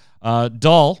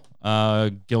 Dull,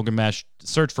 Gilgamesh,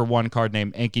 search for 1 card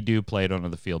named Enkidu, play it onto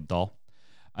the field, Dull.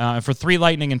 For 3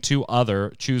 lightning and 2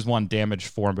 other, choose 1 damage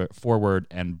forward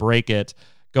and break it.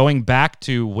 Going back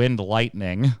to Wind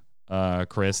Lightning,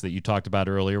 Chris, that you talked about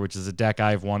earlier, which is a deck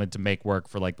I've wanted to make work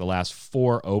for like the last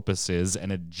 4 opuses,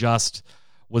 and it just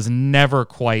was never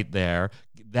quite there.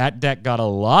 That deck got a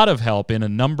lot of help in a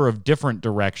number of different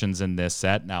directions in this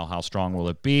set. Now, how strong will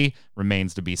it be?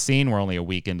 Remains to be seen. We're only a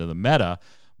week into the meta.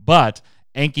 But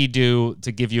Enkidu,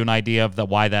 to give you an idea of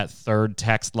why that 3rd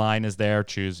text line is there,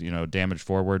 choose, damage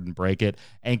forward and break it.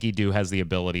 Enkidu has the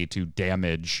ability to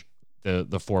damage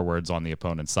the forwards on the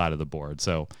opponent's side of the board.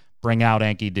 So bring out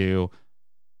Enkidu,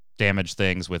 damage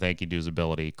things with Enkidu's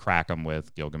ability, crack them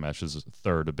with Gilgamesh's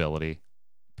 3rd ability.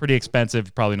 Pretty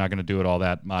expensive, probably not going to do it all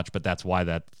that much, but that's why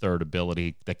that 3rd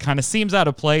ability that kind of seems out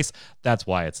of place, that's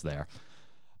why it's there.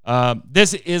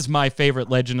 This is my favorite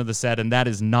legend of the set, and that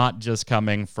is not just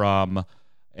coming from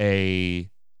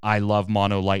I love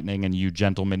Mono Lightning and you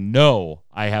gentlemen know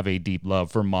I have a deep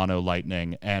love for Mono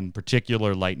Lightning and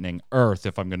particular Lightning Earth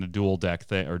if I'm going to dual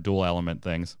deck or dual element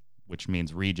things, which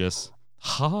means Regis.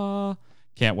 Ha!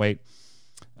 Can't wait.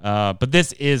 But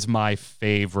this is my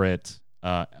favorite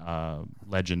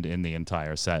legend in the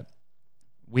entire set.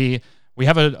 We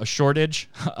have a shortage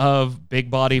of big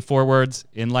body forwards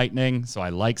in Lightning, so I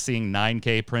like seeing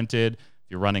 9k printed. If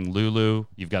you're running Lulu,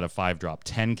 you've got a 5-drop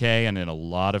 10k, and in a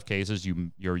lot of cases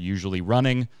you're usually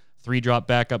running 3-drop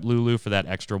backup Lulu for that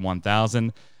extra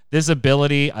 1,000. This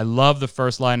ability, I love the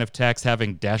first line of text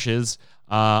having dashes.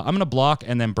 I'm going to block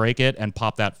and then break it and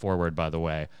pop that forward, by the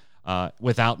way.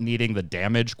 without needing the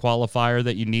damage qualifier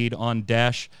that you need on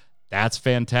Dash. That's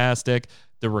fantastic.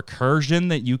 The recursion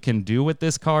that you can do with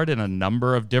this card in a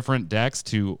number of different decks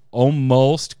to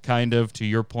almost kind of, to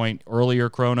your point earlier,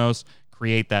 Kronos,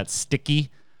 create that sticky.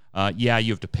 Yeah,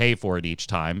 you have to pay for it each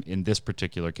time in this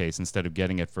particular case instead of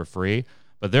getting it for free.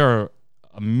 But there are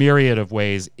a myriad of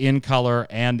ways in color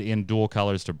and in dual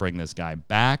colors to bring this guy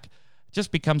back. It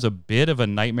just becomes a bit of a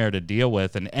nightmare to deal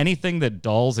with. And anything that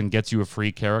dulls and gets you a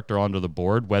free character onto the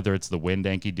board, whether it's the Wind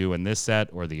Enkidu in this set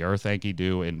or the Earth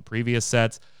Enkidu in previous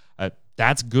sets,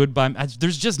 that's good.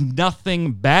 There's just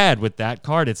nothing bad with that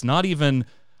card. It's not even...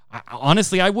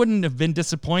 Honestly, I wouldn't have been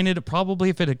disappointed probably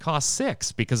if it had cost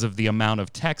 $6 because of the amount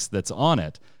of text that's on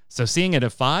it. So seeing it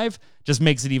at $5 just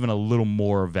makes it even a little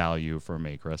more value for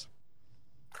me, Chris.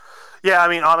 Yeah, I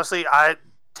mean, honestly, I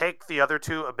take the other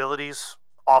two abilities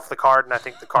off the card, and I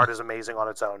think the card is amazing on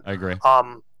its own. I agree.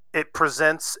 It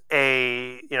presents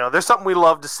there's something we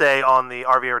love to say on the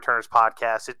RVA Returners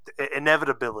podcast.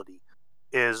 Inevitability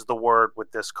is the word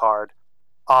with this card.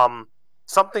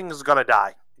 Something's going to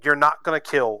die. You're not going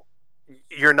to kill.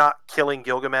 You're not killing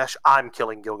Gilgamesh. I'm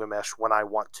killing Gilgamesh when I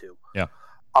want to. Yeah.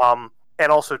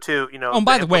 And also, too, Oh, and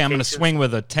by the way, I'm going to swing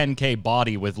with a 10K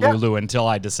body with Lulu until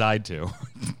I decide to.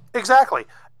 Exactly.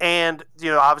 And,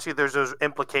 obviously there's those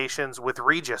implications with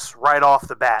Regis right off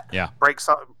the bat. Yeah.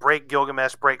 Break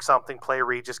Gilgamesh, break something, play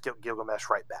Regis, get Gilgamesh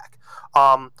right back.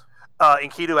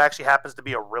 Enkidu actually happens to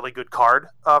be a really good card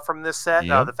from this set.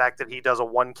 Yep. The fact that he does a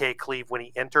 1K cleave when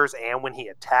he enters and when he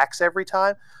attacks every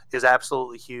time is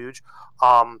absolutely huge.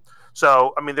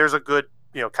 So, I mean, there's a good,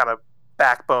 kind of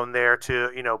backbone there to,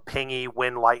 pingy,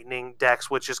 wind, lightning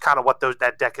decks, which is kind of what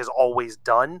that deck has always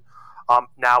done.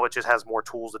 Now it just has more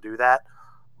tools to do that.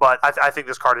 But I think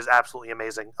this card is absolutely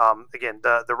amazing. Again,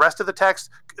 the rest of the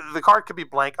text, the card could be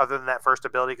blank other than that first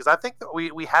ability, because I think that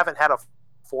we haven't had a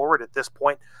forward at this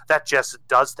point that just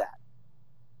does that.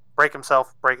 Break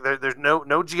himself, there's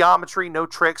no geometry, no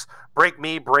tricks. Break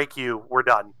me, break you, we're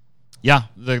done. Yeah,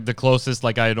 the closest,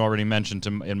 like I had already mentioned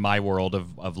in my world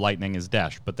of lightning, is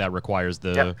Dash, but that requires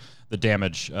the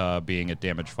damage being at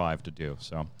damage 5 to do.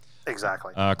 So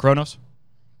exactly. Kronos?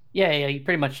 Yeah, you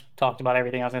pretty much talked about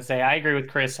everything I was going to say. I agree with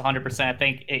Chris 100%. I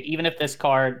think even if this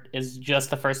card is just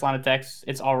the first line of text,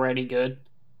 it's already good.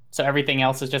 So everything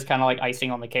else is just kind of like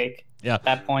icing on the cake. Yeah. At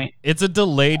that point. It's a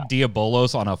delayed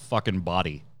Diabolos on a fucking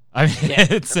body. I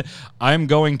mean, I'm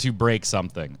going to break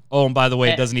something. Oh, and by the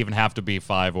way, it doesn't even have to be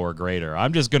 5 or greater.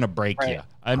 I'm just going to break you.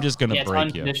 I'm just going to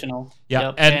break you. Unconditional.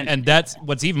 Yeah, yep. And that's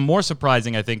what's even more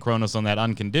surprising, I think, Kronos, on that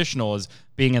unconditional is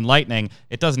being in lightning,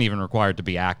 it doesn't even require it to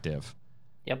be active.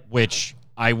 Yep. Which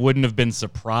I wouldn't have been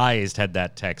surprised had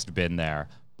that text been there,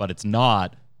 but it's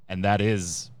not, and that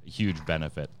is a huge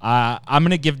benefit. I'm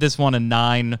going to give this one a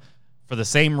 9 for the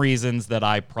same reasons that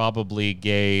I probably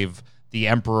gave the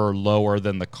Emperor lower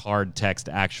than the card text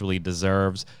actually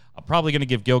deserves. I'm probably going to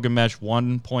give Gilgamesh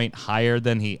 1 point higher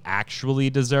than he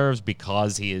actually deserves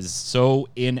because he is so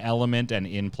in element and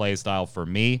in play style for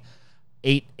me.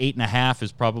 8.5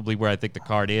 is probably where I think the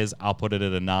card is. I'll put it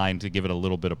at a 9 to give it a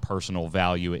little bit of personal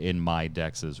value in my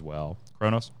decks as well.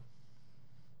 Kronos?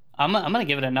 I'm gonna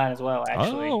give it a 9 as well.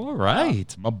 Actually. Oh, all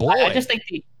right, my boy. I just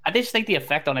think the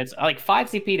effect on it's like 5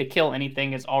 CP to kill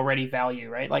anything is already value,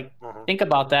 right? Like think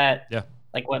about that. Yeah.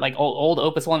 Like what? Like old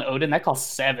Opus 1 Odin that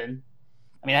costs 7.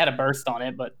 I mean, it had a burst on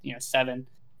it, but 7.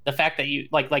 The fact that you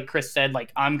like Chris said,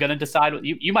 like I'm gonna decide what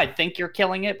you might think you're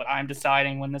killing it, but I'm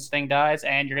deciding when this thing dies,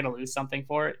 and you're gonna lose something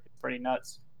for it. It's pretty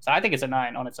nuts. So I think it's a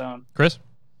 9 on its own. Chris?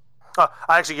 I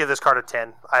actually give this card a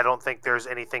 10. I don't think there's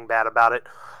anything bad about it.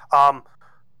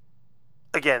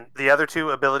 Again, the other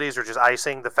two abilities are just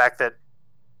icing. The fact that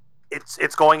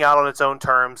it's going out on its own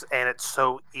terms, and it's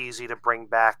so easy to bring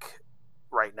back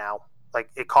right now. Like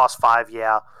it costs 5,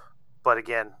 yeah, but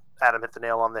again, Adam hit the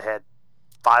nail on the head.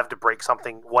 5 to break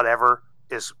something, whatever,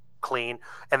 is clean.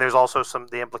 And there's also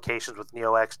the implications with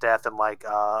Neo X Death and like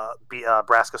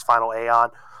Braska's Final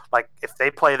Aeon. Like if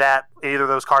they play either of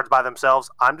those cards by themselves,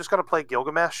 I'm just going to play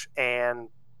Gilgamesh and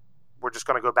we're just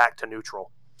going to go back to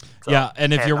neutral. So, yeah,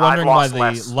 and if you're wondering why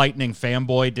the Lightning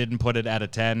fanboy didn't put it at a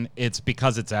 10, it's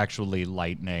because it's actually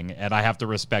Lightning, and I have to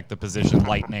respect the position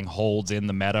Lightning holds in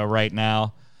the meta right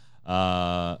now.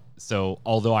 So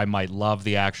although I might love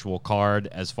the actual card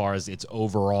as far as its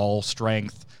overall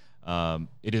strength,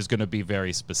 it is going to be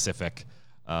very specific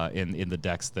in the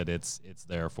decks that it's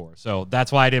there for. So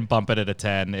that's why I didn't bump it at a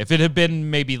 10. If it had been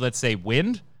maybe, let's say,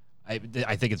 Wind, I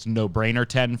think it's no-brainer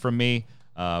 10 from me.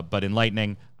 But in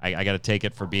Lightning, I got to take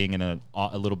it for being in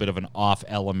a little bit of an off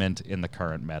element in the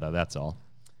current meta. That's all.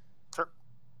 Sure.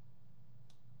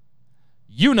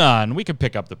 Yuna, and we can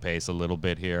pick up the pace a little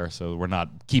bit here, so we're not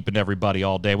keeping everybody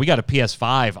all day. We got a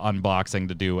PS5 unboxing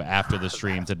to do after the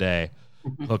stream today.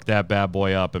 Hook that bad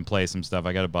boy up and play some stuff.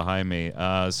 I got it behind me.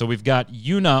 So we've got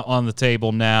Yuna on the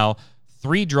table now.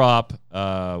 3-drop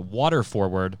water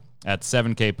forward at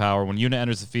 7k power. When Yuna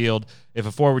enters the field, if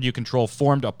a forward you control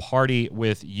formed a party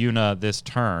with Yuna this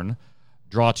turn,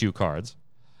 draw 2 cards.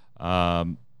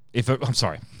 I'm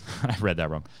sorry, I read that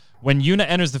wrong. When Yuna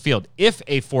enters the field, if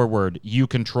a forward you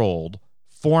controlled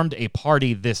formed a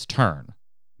party this turn,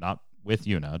 not with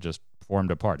Yuna, just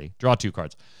formed a party, draw 2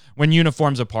 cards. When Yuna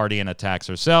forms a party and attacks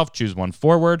herself, choose 1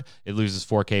 forward. It loses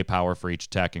 4k power for each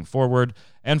attacking forward.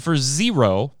 And for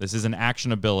 0, this is an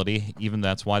action ability, even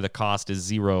that's why the cost is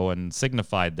 0 and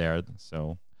signified there.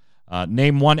 So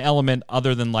name 1 element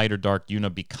other than light or dark.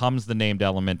 Yuna becomes the named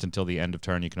element until the end of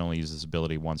turn. You can only use this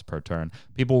ability once per turn.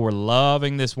 People were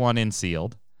loving this one in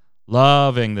sealed.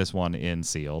 Loving this one in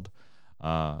sealed.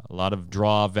 A lot of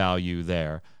draw value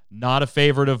there. Not a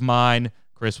favorite of mine.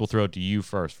 Chris, we'll throw it to you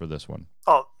first for this one.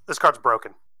 Oh, this card's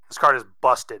broken. This card is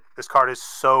busted. This card is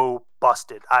so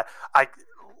busted. I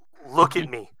look at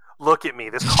me. Look at me.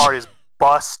 This card is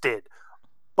busted.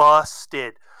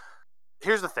 Busted.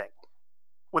 Here's the thing.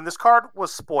 When this card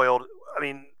was spoiled, I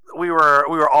mean, we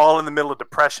were all in the middle of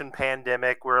depression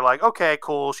pandemic. We were like, okay,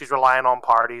 cool. She's relying on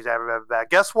parties. Blah, blah, blah.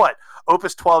 Guess what?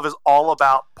 Opus 12 is all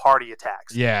about party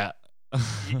attacks. Yeah.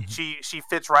 she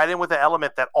fits right in with the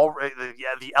element that already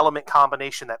the element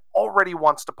combination that already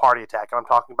wants to party attack. And I'm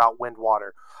talking about wind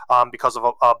water because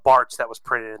of a Bart's that was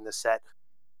printed in this set.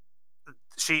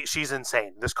 She's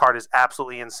insane. This card is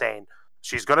absolutely insane.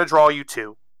 She's going to draw you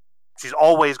 2. She's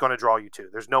always going to draw you 2.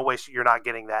 There's no way you're not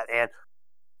getting that. And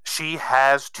she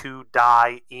has to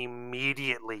die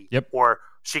immediately. Yep. Or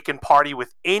she can party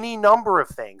with any number of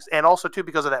things. And also, too,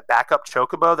 because of that backup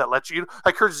chocobo that lets you...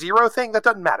 Like her 0 thing, that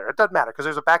doesn't matter. It doesn't matter because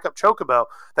there's a backup chocobo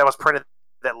that was printed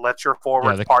that lets your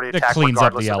forwards party attack that cleans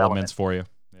up the elements elements for you.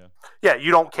 Yeah,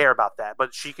 you don't care about that.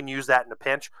 But she can use that in a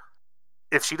pinch.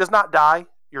 If she does not die,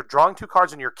 you're drawing 2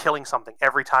 cards and you're killing something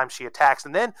every time she attacks.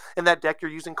 And then in that deck, you're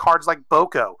using cards like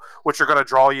Boko, which are going to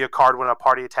draw you a card when a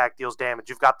party attack deals damage.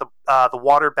 You've got the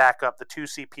water backup, the 2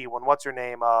 CP one. What's her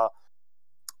name?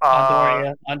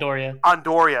 Andoria.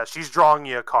 She's drawing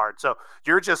you a card. So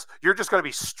you're just going to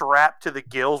be strapped to the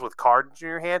gills with cards in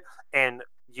your hand. And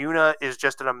Yuna is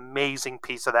just an amazing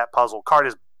piece of that puzzle. Card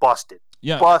is busted.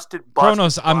 Yeah. Busted.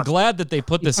 Kronos, I'm glad that they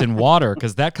put this in water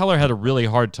because that color had a really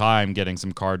hard time getting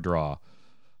some card draw.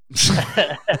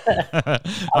 I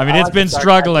mean, it's been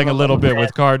struggling a little bit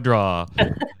with card draw.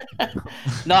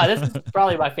 No, this is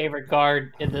probably my favorite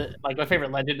card my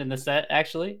favorite legend in the set.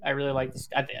 Actually, I really like this.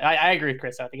 I agree with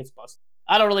Chris. I think it's busted.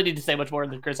 I don't really need to say much more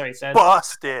than Chris already said.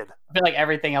 Busted. I feel like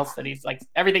everything else that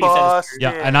everything busted. he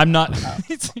said. Yeah, and I'm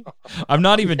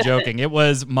not even joking. It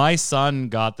was my son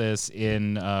got this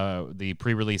in the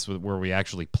pre-release where we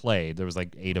actually played. There was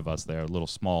like 8 of us there, a little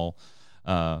small.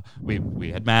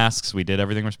 We had masks. We did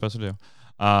everything we're supposed to do.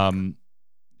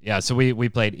 So we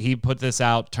played. He put this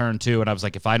out turn 2, and I was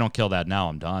like, if I don't kill that now,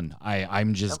 I'm done.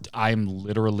 I'm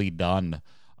literally done.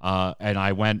 And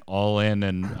I went all in,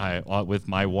 and I with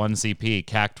my 1 CP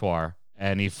Cactuar,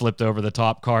 and he flipped over the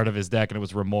top card of his deck, and it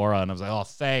was Remora, and I was like, oh,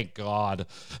 thank God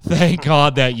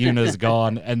that Yuna's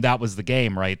gone, and that was the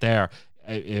game right there.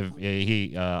 If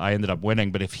I ended up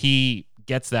winning, but if he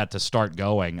gets that to start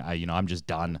going, I'm just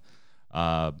done.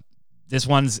 This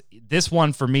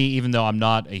one for me, even though I'm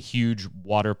not a huge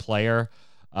water player,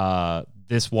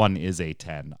 this one is a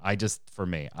 10. I just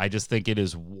think it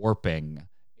is warping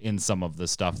in some of the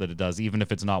stuff that it does, even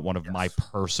if it's not one of my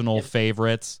personal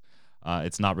favorites.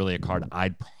 It's not really a card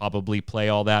I'd probably play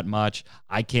all that much.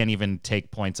 I can't even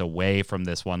take points away from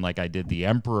this one like I did the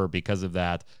Emperor because of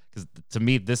that. Because to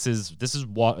me, this is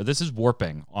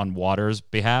warping on water's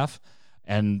behalf,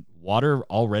 and water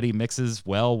already mixes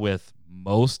well with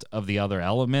most of the other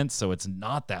elements, so it's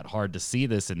not that hard to see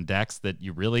this in decks that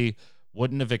you really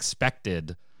wouldn't have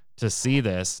expected to see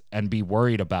this and be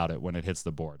worried about it when it hits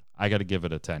the board. I got to give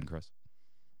it a 10, Chris.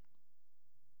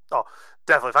 Oh,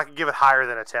 definitely. If I could give it higher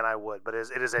than a 10, I would, but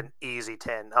it is an easy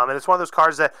 10. And it's one of those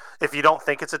cards that if you don't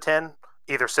think it's a 10,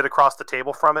 either sit across the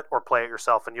table from it or play it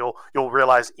yourself, and you'll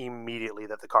realize immediately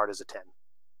that the card is a 10.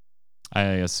 I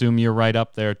assume you're right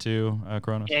up there too,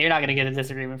 Kronos? Yeah, you're not going to get a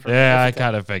disagreement from Yeah, I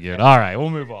kind of figured. All right, we'll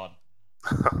move on.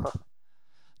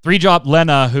 3-drop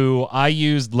Lena, who I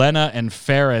used Lena and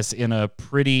Ferris in a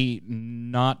pretty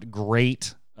not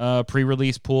great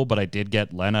pre-release pool, but I did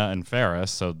get Lena and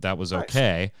Ferris, so that was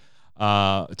okay.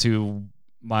 To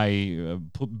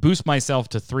boost myself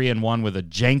to 3-1 with a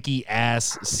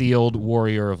janky-ass sealed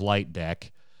Warrior of Light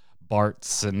deck.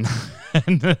 Bart's and,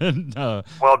 Well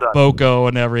done. Boko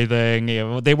and everything.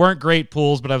 They weren't great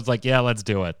pools, but I was like, yeah, let's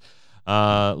do it.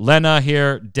 Lena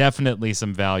here, definitely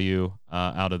some value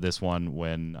out of this one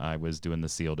when I was doing the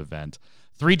sealed event.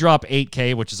 3-drop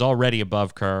 8K, which is already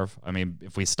above curve. I mean,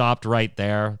 if we stopped right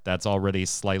there, that's already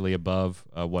slightly above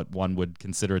what one would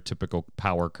consider a typical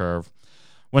power curve.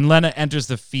 When Lena enters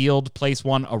the field, place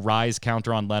 1 Arise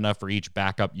counter on Lena for each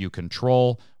backup you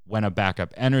control. When a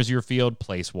backup enters your field,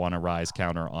 place 1 Arise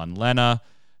counter on Lena.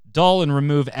 Dull and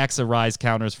remove X Arise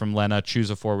counters from Lena. Choose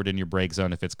a forward in your break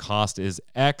zone. If its cost is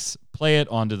X, play it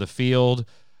onto the field.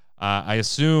 I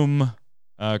assume,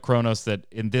 Kronos, that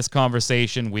in this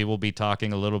conversation we will be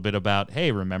talking a little bit about,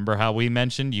 hey, remember how we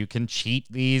mentioned you can cheat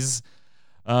these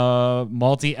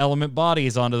multi-element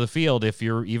bodies onto the field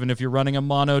even if you're running a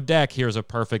mono deck. Here's a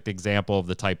perfect example of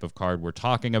the type of card we're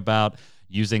talking about.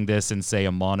 Using this in, say,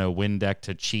 a mono wind deck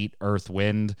to cheat Earth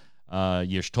Wind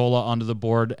Y'shtola onto the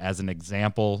board as an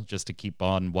example, just to keep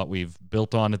on what we've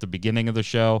built on at the beginning of the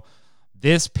show.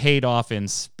 This paid off in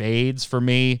spades for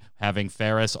me, having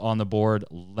Ferris on the board,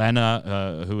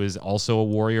 Lena, who is also a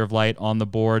Warrior of Light, on the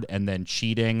board, and then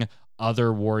cheating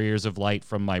other Warriors of Light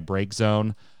from my break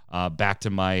zone back to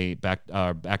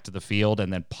the field,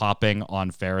 and then popping on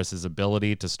Ferris's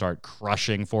ability to start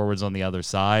crushing forwards on the other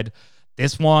side.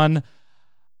 This one,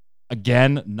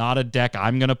 again, not a deck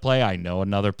I'm going to play. I know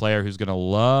another player who's going to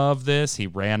love this. He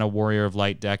ran a Warrior of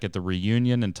Light deck at the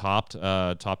reunion and topped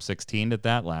top 16 at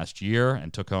that last year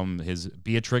and took home his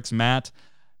Beatrix mat.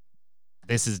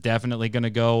 This is definitely going to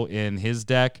go in his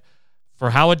deck. For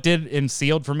how it did in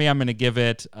sealed for me, I'm going to give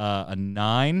it a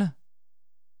 9.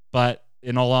 But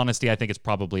in all honesty, I think it's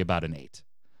probably about an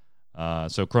 8.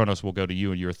 So Kronos, will go to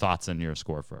you and your thoughts and your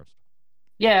score first.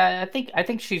 Yeah, I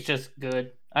think she's just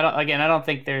good. I don't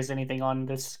think there's anything on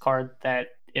this card that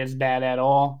is bad at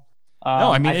all.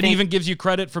 No, I mean, it even gives you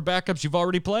credit for backups you've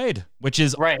already played, which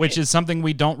is something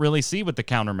we don't really see with the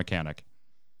counter mechanic.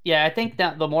 Yeah, I think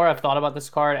that the more I've thought about this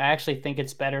card, I actually think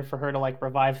it's better for her to like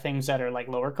revive things that are like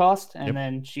lower cost, and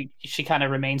then she kind of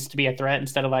remains to be a threat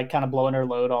instead of like kind of blowing her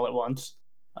load all at once.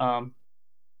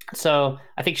 So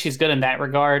I think she's good in that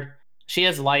regard. She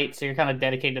has light, so you're kind of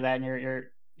dedicated to that, and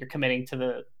you're committing to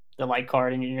the light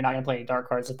card, and you're not going to play any dark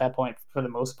cards at that point for the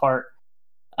most part.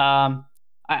 I'm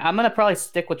going to probably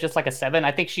stick with just like a 7.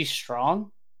 I think she's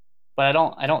strong, but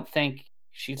I don't think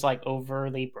she's like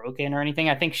overly broken or anything.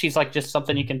 I think she's like just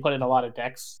something you can put in a lot of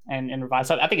decks and revive.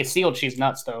 So I think it's sealed. She's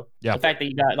nuts though. Yeah. The fact that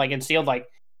you got like in sealed, like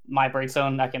my break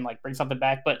zone, I can like bring something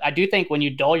back. But I do think when you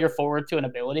dull your forward to an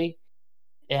ability,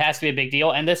 it has to be a big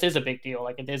deal. And this is a big deal.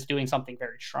 Like it is doing something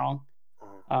very strong.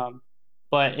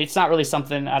 But it's not really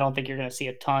something I don't think you're going to see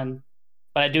a ton.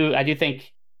 But I do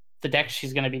think the decks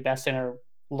she's going to be best in are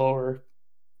lower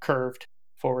curved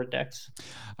forward decks.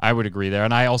 I would agree there.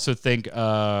 And I also think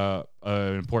an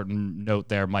important note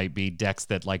there might be decks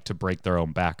that like to break their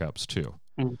own backups too.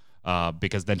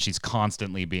 Because then she's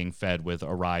constantly being fed with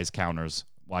Arise counters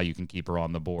while you can keep her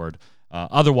on the board.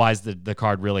 Otherwise, the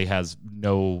card really has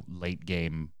no late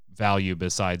game value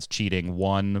besides cheating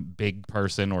one big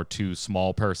person or two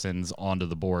small persons onto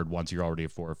the board once you're already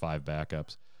at 4 or 5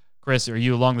 backups. Chris, are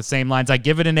you along the same lines? I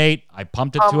give it an 8. I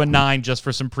pumped it to a 9 just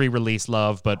for some pre-release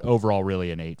love, but overall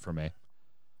really an 8 for me.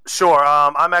 Sure.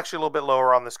 I'm actually a little bit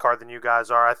lower on this card than you guys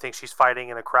are. I think she's fighting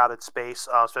in a crowded space,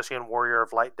 especially in Warrior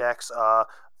of Light decks. That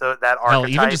archetype, hell,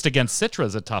 even just against Citra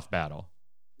is a tough battle.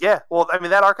 Yeah, well, I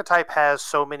mean, that archetype has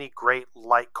so many great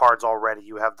light cards already.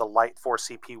 You have the light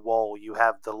 4CP Wool. You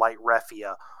have the light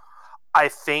Refia. I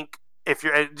think if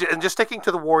you're and just sticking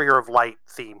to the Warrior of Light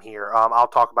theme here, I'll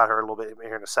talk about her a little bit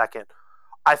here in a second.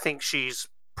 I think she's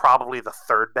probably the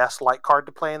 3rd best light card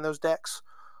to play in those decks.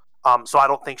 So I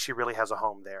don't think she really has a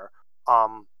home there.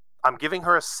 I'm giving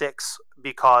her a 6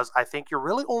 because I think you're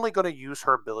really only going to use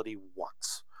her ability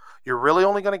once. You're really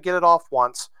only going to get it off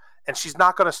once, and she's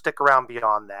not going to stick around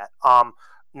beyond that.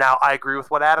 Now, I agree with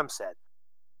what Adam said.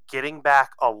 Getting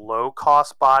back a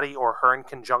low-cost body or her in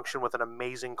conjunction with an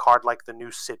amazing card like the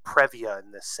new Sid Previa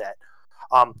in this set,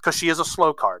 because she is a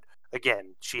slow card.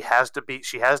 Again, she has to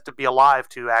be alive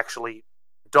to actually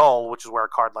dull, which is where a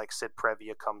card like Sid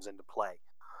Previa comes into play.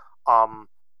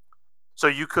 So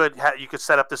you could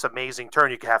set up this amazing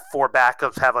turn. You could have 4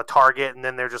 backups, have a target, and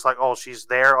then they're just like, oh, she's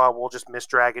there. Oh, we'll just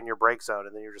misdrag in your break zone,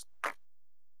 and then you're just,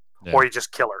 or you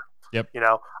just kill her. Yep. You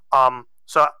know.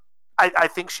 So I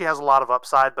think she has a lot of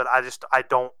upside, but I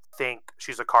don't think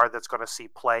she's a card that's going to see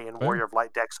play in Warrior of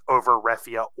Light decks over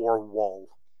Refia or Wool.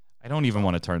 I don't even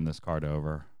want to turn this card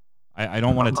over. I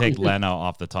don't want to take Lena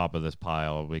off the top of this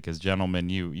pile because, gentlemen,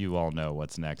 you all know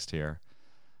what's next here.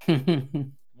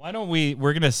 Why don't we're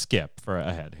going to skip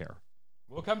ahead here.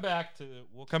 We'll come back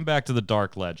to the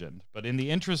Dark Legend, but in the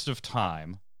interest of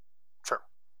time, Sure.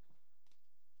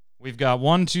 We've got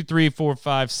 1, 2, 3, 4,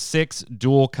 5, 6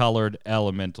 dual-colored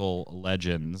elemental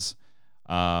legends.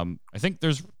 I think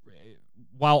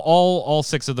while all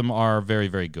 6 of them are very,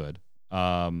 very good.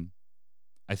 I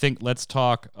think let's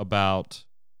talk about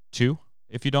 2,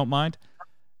 if you don't mind,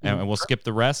 and we'll skip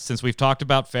the rest since we've talked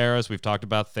about Ferris, we've talked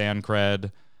about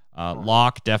Thancred.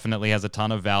 Locke definitely has a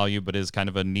ton of value, but is kind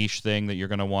of a niche thing that you're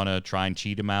going to want to try and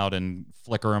cheat him out and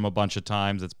flicker him a bunch of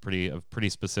times. It's a pretty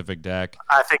specific deck.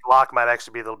 I think Locke might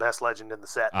actually be the best legend in the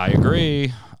set. I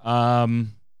agree. I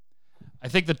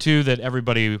think the 2 that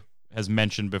everybody has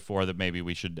mentioned before that maybe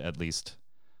we should at least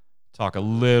talk a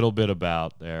little bit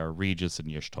about there, Regis and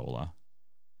Y'shtola.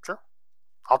 Sure.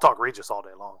 I'll talk Regis all day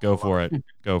long. Go for it.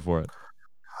 Go for it.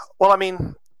 Well, I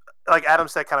mean, like Adam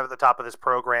said kind of at the top of this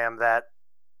program, that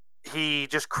he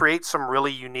just creates some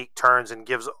really unique turns and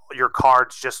gives your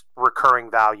cards just recurring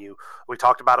value. We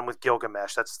talked about him with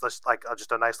Gilgamesh. That's just like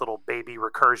just a nice little baby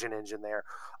recursion engine there.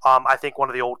 I think one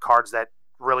of the old cards that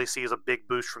really sees a big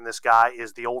boost from this guy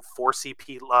is the old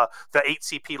 4CP, the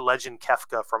 8CP Legend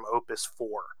Kefka from Opus 4.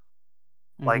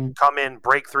 Like, come in,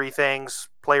 break 3 things,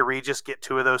 play Regis, get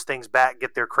 2 of those things back,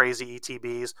 get their crazy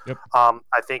ETBs. Yep.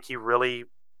 I think he really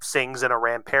sings in a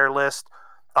Rampair list.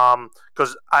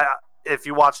 Because if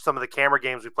you watch some of the camera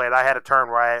games we played, I had a turn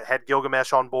where I had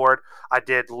Gilgamesh on board. I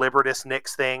did Libertus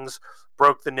Nyx things,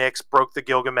 broke the Nyx, broke the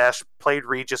Gilgamesh, played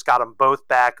Regis, got them both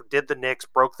back, did the Nyx,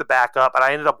 broke the backup, and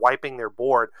I ended up wiping their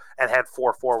board and had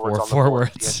 4 forwards on the board.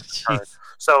 At the end of the turn.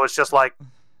 So it's just like,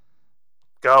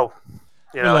 go.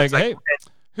 You know, like, hey,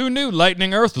 who knew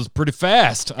Lightning Earth was pretty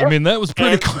fast? Yeah. I mean, that was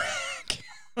pretty quick.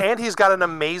 And he's got an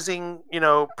amazing,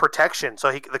 protection.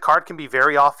 So the card can be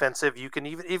very offensive. You can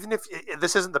even if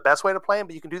this isn't the best way to play him,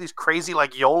 but you can do these crazy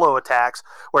like YOLO attacks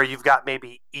where you've got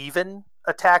maybe even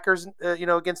attackers,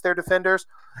 against their defenders,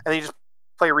 and then you just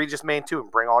play Regis main 2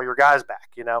 and bring all your guys back.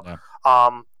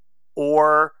 Yeah.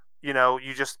 Or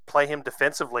you just play him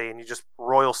defensively and you just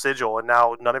Royal Sigil, and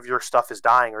now none of your stuff is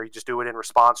dying, or you just do it in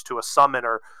response to a summon,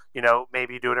 or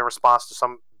maybe you do it in response to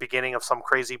some beginning of some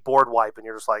crazy board wipe, and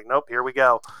you're just like, nope, here we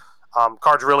go.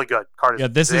 Card's really good.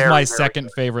 This is my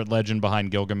second favorite legend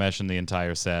behind Gilgamesh in the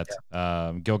entire set.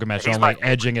 Yeah. Gilgamesh only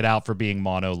edging it out for being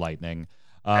mono lightning.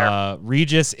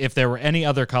 Regis, if there were any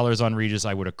other colors on Regis,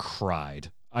 I would have cried.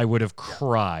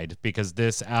 Because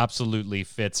this absolutely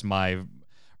fits my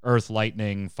Earth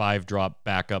Lightning 5-drop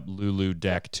backup Lulu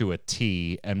deck to a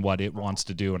T and what it wants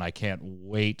to do, and I can't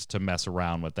wait to mess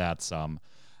around with that some.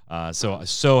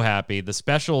 So happy. The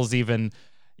specials even,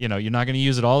 you're not going to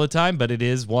use it all the time, but it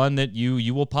is one that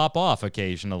you will pop off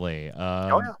occasionally.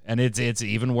 And it's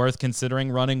even worth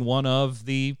considering running one of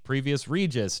the previous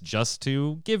Regis just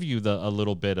to give you a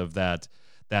little bit of that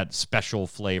special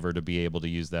flavor to be able to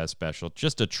use that special.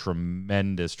 Just a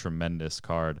tremendous, tremendous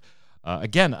card.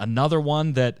 Again, another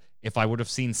one that if I would have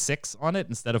seen 6 on it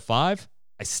instead of 5,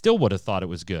 I still would have thought it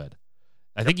was good.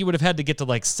 I think you would have had to get to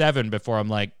like 7 before I'm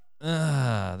like,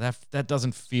 that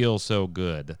doesn't feel so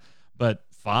good. But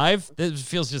 5, it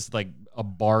feels just like a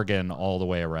bargain all the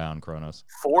way around, Kronos.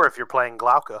 4 if you're playing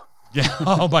Glauca. Yeah.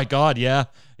 Oh my God. Yeah.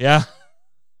 Yeah.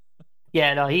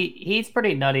 Yeah, no, he's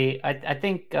pretty nutty. I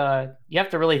think you have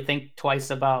to really think twice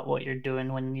about what you're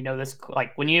doing when this,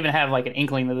 like when you even have like an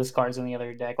inkling that this card's in the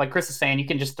other deck. Like Chris is saying, you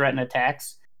can just threaten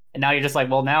attacks, and now you're just like,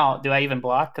 well, now do I even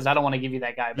block? Because I don't want to give you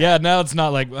that guy back. Yeah, now it's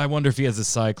not like I wonder if he has a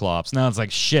Cyclops. Now it's like,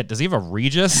 shit, does he have a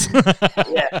Regis?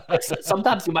 Yeah,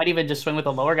 sometimes you might even just swing with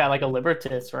a lower guy like a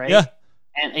Libertus, right? Yeah.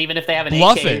 And even if they have an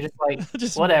bluff AK, it. you're just like,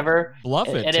 Just whatever. Bluff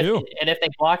and it, too. And if they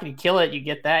block and you kill it, you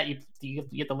get that. You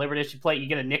get the Libertus, you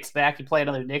get a Nyx back, you play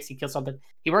another Nyx, you kill something.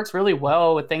 He works really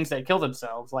well with things that kill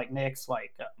themselves, like Nyx,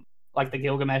 like the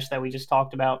Gilgamesh that we just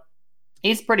talked about.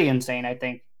 He's pretty insane, I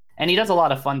think. And he does a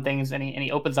lot of fun things, and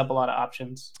he opens up a lot of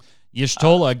options.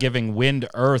 Y'shtola giving Wind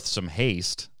Earth some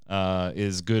haste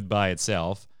is good by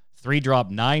itself. 3-drop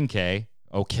 9K,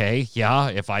 okay, yeah.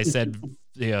 If I said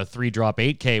 3-drop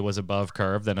 8K was above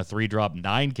curve, then a 3-drop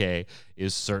 9K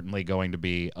is certainly going to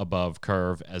be above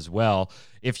curve as well.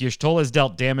 If Y'shtola is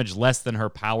dealt damage less than her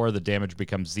power, the damage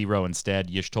becomes 0 instead.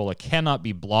 Y'shtola cannot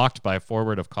be blocked by a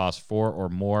forward of cost 4 or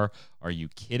more. Are you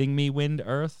kidding me, Wind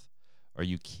Earth? Are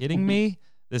you kidding me?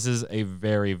 This is a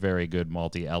very, very good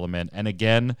multi-element. And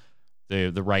again,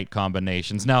 the right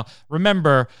combinations. Now,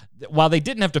 remember, while they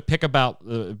didn't have to pick about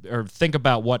or think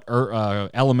about what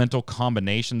elemental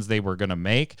combinations they were going to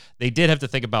make, they did have to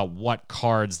think about what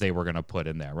cards they were going to put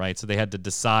in there, right? So they had to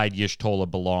decide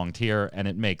Y'shtola belonged here, and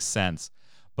it makes sense.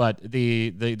 But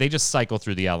they just cycle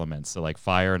through the elements. So like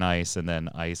fire and ice, and then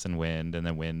ice and wind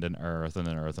and earth, and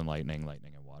then earth and lightning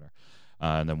and water,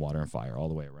 and then water and fire all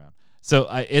the way around. So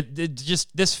it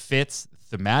just this fits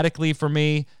thematically for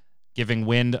me, giving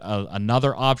wind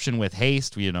another option with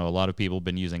haste. A lot of people have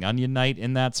been using Onion Knight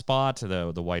in that spot,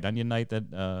 the white Onion Knight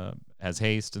that has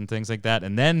haste and things like that,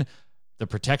 and then the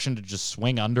protection to just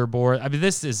swing underboard. I mean,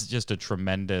 this is just a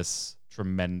tremendous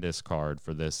card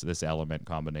for this element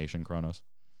combination, Kronos.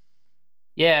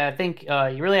 Yeah, I think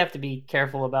you really have to be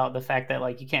careful about the fact that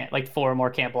like you can't like 4 or more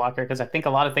can't blocker, because I think a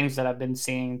lot of things that I've been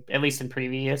seeing, at least in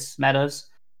previous metas,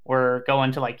 were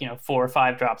going to like 4 or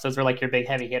 5 drops. Those were like your big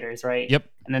heavy hitters, right? Yep.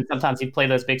 And then sometimes you play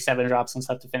those big 7 drops and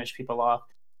stuff to finish people off.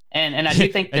 And I do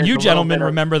think and you gentlemen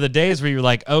remember the days where you're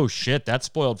like, oh shit, that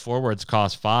spoiled forwards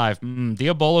cost 5.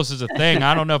 Diabolos is a thing.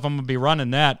 I don't know if I'm gonna be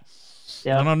running that.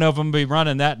 Yeah. I don't know if I'm gonna be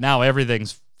running that. Now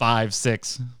everything's 5,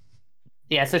 6.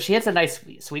 Yeah, so she hits a nice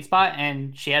sweet spot,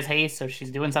 and she has haste, so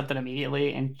she's doing something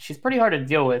immediately, and she's pretty hard to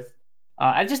deal with.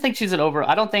 I just think she's an over.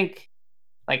 I don't think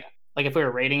like if we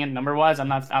were rating it number wise, I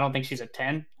don't think she's a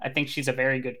 10. I think she's a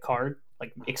very good card,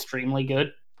 like extremely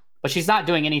good, but she's not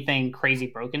doing anything crazy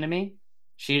broken to me.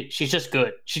 She's just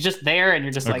good. She's just there, and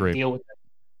you're just like deal with it.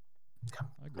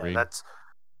 Agreed. Yeah,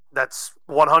 that's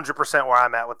 100% where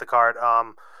I'm at with the card.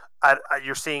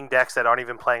 You're seeing decks that aren't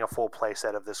even playing a full play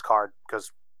set of this card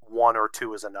because 1 or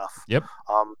 2 is enough. Yep.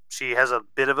 She has a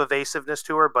bit of evasiveness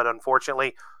to her, but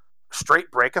unfortunately,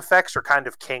 straight break effects are kind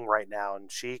of king right now,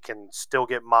 and she can still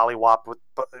get mollywopped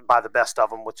by the best of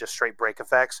them with just straight break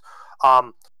effects.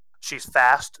 She's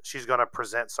fast. She's going to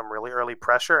present some really early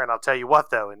pressure, and I'll tell you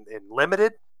what, though, in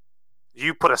limited,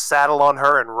 you put a saddle on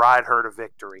her and ride her to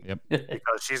victory. Yep.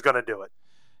 Because she's going to do it.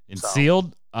 In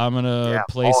sealed, I'm going to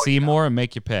play Seymour and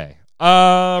make you pay.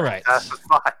 All right. That's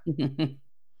fine.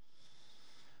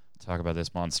 Talk about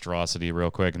this monstrosity real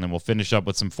quick, and then we'll finish up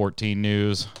with some 14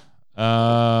 news.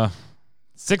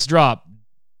 6-drop,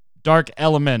 Dark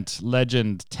Element,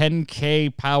 Legend,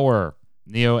 10k power,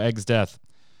 Neo Exdeath.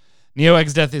 Neo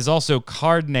Exdeath is also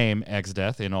card name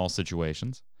Exdeath in all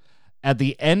situations. At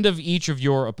the end of each of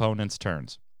your opponent's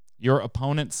turns, your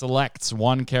opponent selects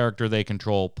one character they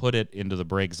control, put it into the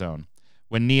break zone.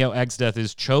 When Neo Exdeath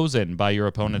is chosen by your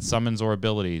opponent's summons or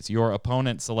abilities, your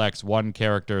opponent selects one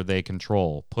character they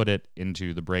control, put it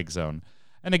into the break zone.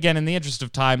 And again, in the interest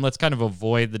of time, let's kind of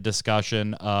avoid the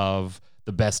discussion of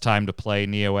the best time to play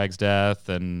Neo Exdeath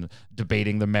and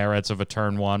debating the merits of a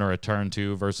turn 1 or a turn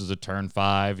 2 versus a turn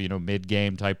 5,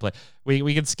 mid-game type play.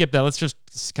 We can skip that. Let's just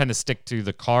kind of stick to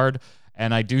the card.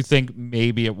 And I do think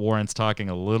maybe it warrants talking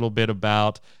a little bit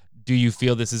about, do you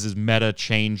feel this is as meta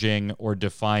changing or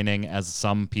defining as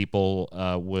some people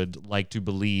would like to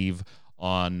believe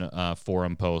on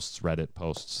forum posts, Reddit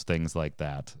posts, things like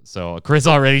that? So Chris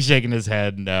already shaking his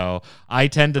head. No, I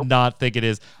tend to not think it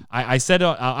is. I said,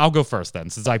 I'll go first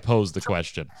then, since I posed the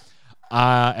question.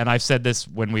 And I've said this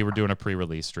when we were doing a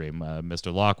pre-release stream.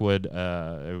 Mr. Lockwood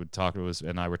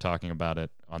and I were talking about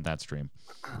it on that stream.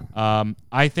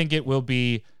 I think it will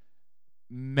be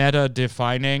meta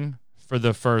defining for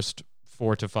the first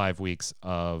 4 to 5 weeks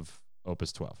of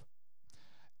Opus 12.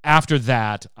 After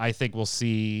that, I think we'll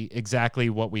see exactly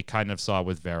what we kind of saw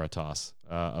with Veritas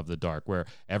of the Dark, where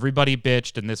everybody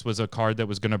bitched, and this was a card that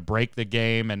was going to break the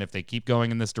game, and if they keep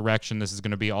going in this direction, this is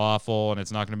going to be awful, and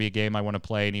it's not going to be a game I want to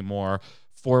play anymore.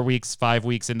 4 weeks, 5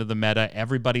 weeks into the meta,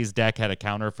 everybody's deck had a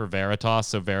counter for Veritas,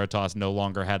 so Veritas no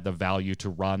longer had the value to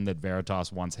run that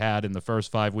Veritas once had in the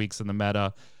first 5 weeks in the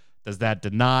meta. Does that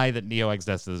deny that Neo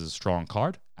Exdeath is a strong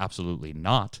card? Absolutely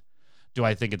not. Do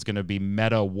I think it's going to be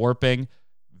meta warping?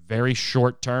 Very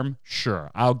short term? Sure,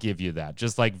 I'll give you that.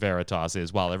 Just like Veritas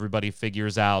is, while everybody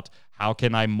figures out how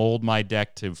can I mold my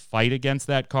deck to fight against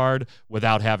that card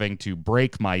without having to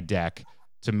break my deck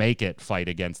to make it fight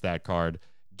against that card.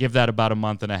 Give that about a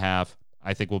month and a half.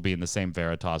 I think we'll be in the same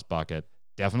Veritas bucket.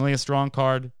 Definitely a strong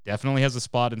card. Definitely has a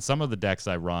spot in some of the decks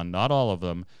I run. Not all of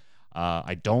them.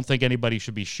 I don't think anybody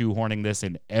should be shoehorning this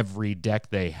in every deck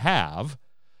they have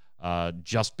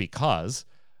just because.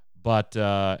 But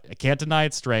I can't deny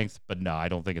its strength. But no, I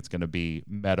don't think it's going to be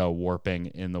meta warping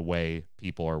in the way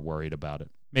people are worried about it.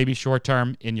 Maybe short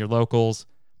term in your locals.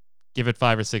 Give it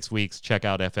 5 or 6 weeks. Check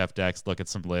out FF decks. Look at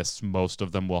some lists. Most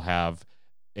of them will have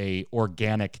a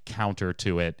organic counter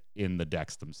to it in the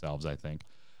decks themselves, I think.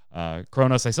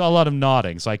 Kronos, I saw a lot of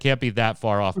nodding, so I can't be that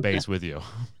far off base with you.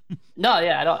 No,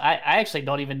 yeah, I actually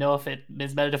don't even know if it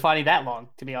is meta defining that long,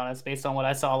 to be honest, based on what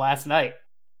I saw last night.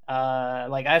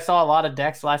 I saw a lot of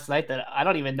decks last night that I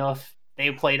don't even know if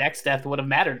they played Exdeath would have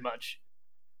mattered much.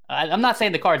 I'm not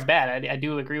saying the card's bad. I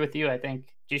do agree with you. I think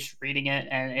just reading it,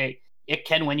 and it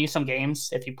can win you some games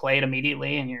if you play it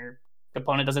immediately and your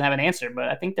opponent doesn't have an answer. But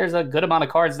I think there's a good amount of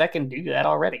cards that can do that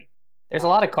already. There's a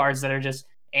lot of cards that are just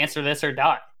answer this or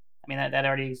die. I mean, that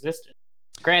already existed.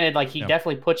 Granted, like he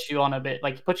definitely puts you on a bit,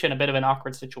 like he puts you in a bit of an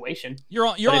awkward situation. You're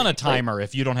on a timer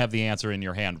if you don't have the answer in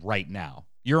your hand right now.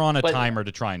 You're on a timer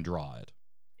to try and draw it.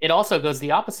 It also goes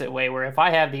the opposite way, where if I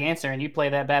have the answer and you play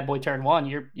that bad boy turn 1,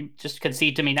 you just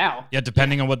concede to me now. Yeah,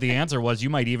 depending on what the answer was,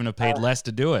 you might even have paid less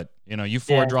to do it. You know, you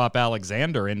 4-drop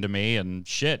Alexander into me, and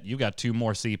shit, you got 2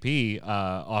 more CP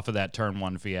off of that turn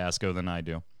 1 fiasco than I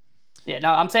do. Yeah, no,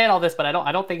 I'm saying all this, but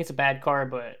I don't think it's a bad card,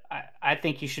 but I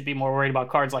think you should be more worried about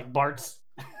cards like Bart's.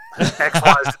 the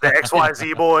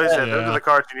XYZ boys, and those are the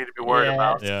cards you need to be worried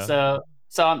about. Yeah.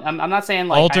 So I'm not saying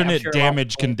like alternate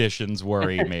damage conditions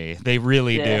worry me. They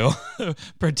really do,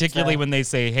 particularly when they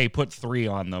say, "Hey, put 3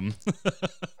 on them."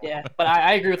 Yeah, but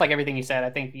I agree with like everything you said. I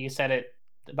think you said it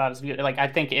about as good. Like I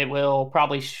think it will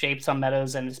probably shape some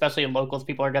metas, and especially in locals,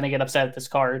 people are going to get upset at this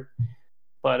card.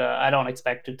 But I don't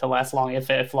expect it to last long,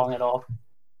 if long at all.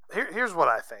 Here's what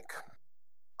I think.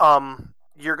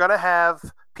 You're going to have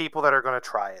people that are going to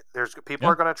try it. There's people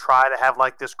are going to try to have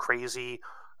like this crazy.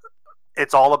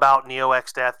 It's all about Neo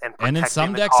X Death and in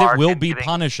some decks it will be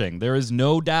punishing. There is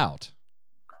no doubt.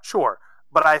 Sure,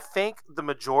 but I think the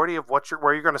majority of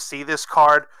where you're going to see this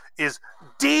card is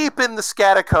deep in the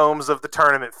catacombs of the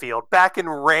tournament field, back in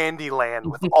Randy Land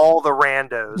with all the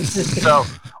randos. So,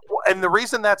 and the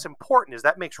reason that's important is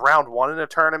that makes round 1 in a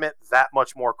tournament that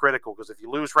much more critical, because if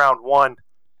you lose round 1,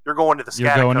 you're going to the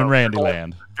You're going in Randy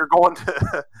Land. You're going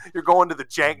to the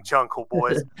jank jungle,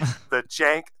 boys. The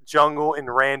jank jungle in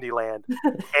Randy Land.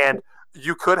 And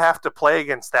you could have to play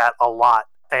against that a lot.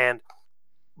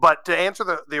 But to answer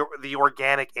the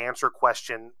organic answer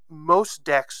question, most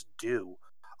decks do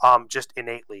just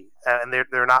innately. And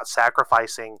they're not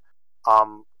sacrificing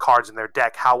cards in their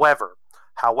deck. However,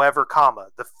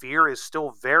 the fear is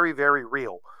still very, very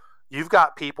real. You've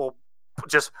got people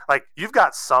you've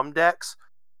got some decks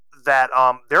that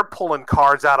they're pulling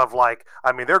cards out of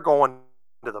they're going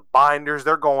to the binders,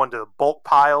 they're going to the bulk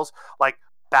piles, like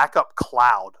Backup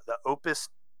Cloud. The Opus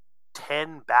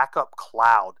 10 Backup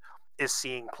Cloud is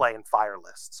seeing play in Fire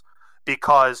lists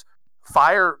because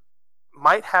Fire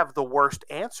might have the worst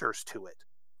answers to it.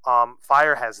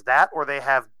 Fire has that, or they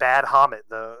have Bad Hamet,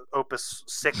 the Opus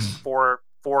 6 4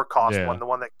 cost one, the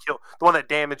one that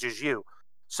damages you.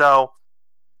 So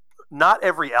not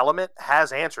every element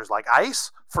has answers. Like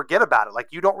Ice, forget about it. Like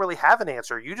you don't really have an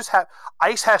answer. You just have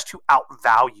Ice has to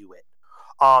outvalue it.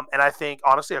 And I think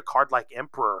honestly, a card like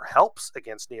Emperor helps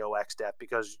against Neo X Death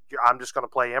because I'm just going to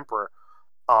play Emperor,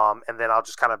 and then I'll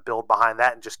just kind of build behind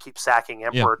that and just keep sacking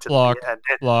Emperor to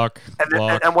block.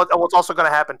 And what's also going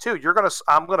to happen too?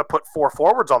 I'm going to put 4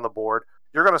 forwards on the board.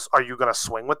 Are you going to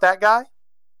swing with that guy?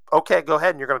 Okay, go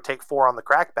ahead, and you're going to take 4 on the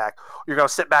crackback. You're going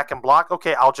to sit back and block.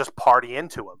 Okay, I'll just party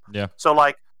into him. Yeah. So,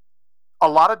 like, a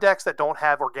lot of decks that don't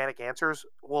have organic answers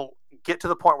will get to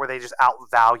the point where they just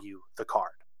outvalue the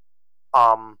card.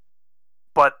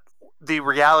 But the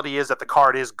reality is that the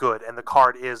card is good, and the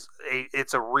card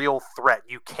it's a real threat.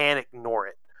 You can't ignore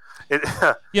it.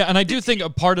 Yeah, and I do think a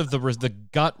part of the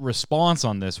gut response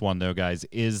on this one, though, guys,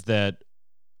 is that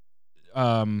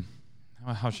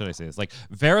how should I say this? Like,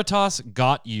 Veritas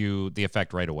got you the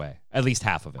effect right away. At least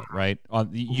half of it, right?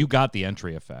 You got the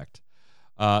entry effect.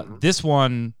 This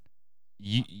one,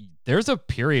 there's a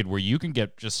period where you can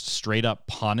get just straight up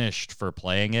punished for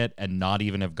playing it and not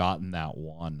even have gotten that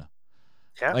one.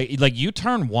 Yeah. Like you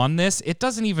turn 1 this, it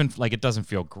doesn't even, it doesn't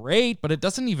feel great, but it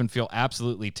doesn't even feel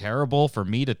absolutely terrible for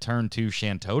me to turn 2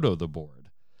 Shantoto the board.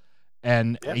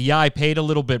 And I paid a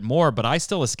little bit more, but I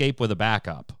still escape with a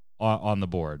backup on the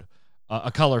board. A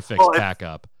color fix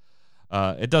backup.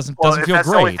 It doesn't feel great. That's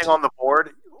the only thing on the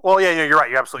board. Well, yeah, you're right.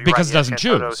 You're absolutely because right. It doesn't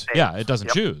choose. Yeah, it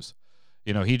doesn't choose.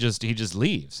 You know, he just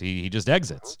leaves. He just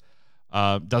exits.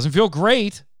 Doesn't feel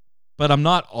great, but I'm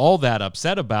not all that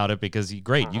upset about it because you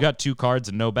got 2 cards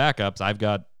and no backups. I've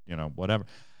got whatever.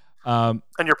 And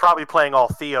you're probably playing all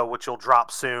Theo, which will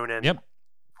drop soon, and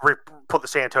put the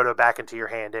Shantoto back into your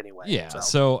hand anyway. Yeah.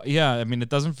 So I mean, it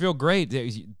doesn't feel great.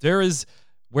 There is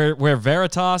where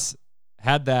Veritas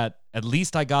had that, at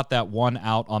least I got that one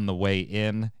out on the way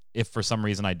in. If for some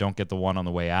reason I don't get the one on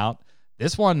the way out,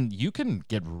 this one, you can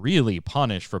get really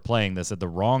punished for playing this at the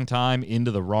wrong time into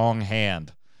the wrong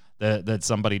hand that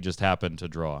somebody just happened to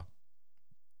draw.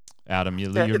 Adam,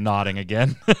 you're nodding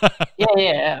again.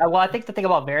 Yeah. Well, I think the thing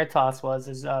about Veritas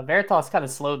is Veritas kind of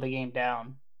slowed the game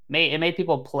down. It made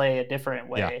people play a different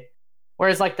way. Yeah.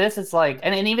 Whereas like this, it's like,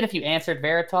 and even if you answered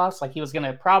Veritas, like he was going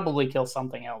to probably kill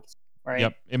something else. Right.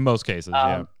 Yep. In most cases,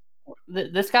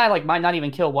 this guy might not even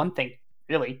kill one thing.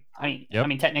 really. I mean,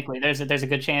 Yep. technically, there's a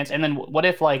good chance. And then what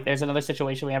if like there's another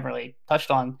situation we haven't really touched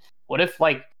on? What if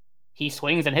like he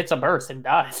swings and hits a burst and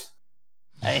dies?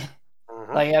 That's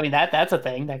a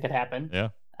thing that could happen. Yeah.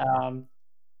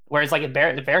 Whereas like if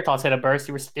Veritas hit a burst,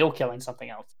 you were still killing something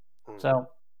else. So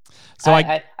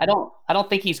I don't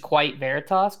think he's quite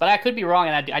Veritas, but I could be wrong,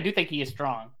 and I do think he is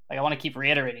strong. Like I want to keep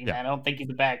reiterating that. I don't think he's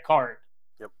a bad card.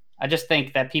 Yep. I just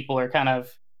think that people are kind of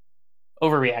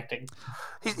overreacting.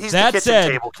 He's the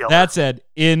kitchen table killer. That said,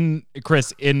 in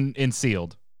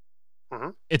sealed,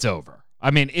 it's over.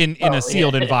 I mean, in a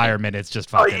sealed environment, it's just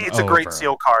fucking it's over. a great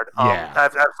seal card. Yeah.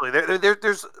 Absolutely.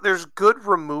 There's good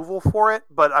removal for it,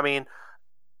 but I mean,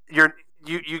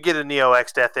 you get a Neo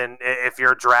X Death in if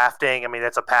you're drafting. I mean,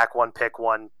 it's a pack one, pick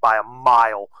one by a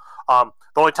mile.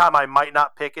 The only time I might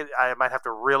not pick it, I might have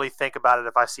to really think about it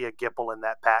if I see a Gipple in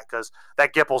that pack, because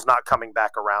that Gipple's not coming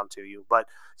back around to you. But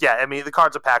yeah, I mean, the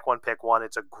card's a pack one, pick one.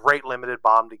 It's a great limited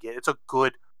bomb to get. It's a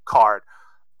good card.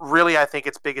 Really, I think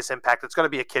its biggest impact, it's going to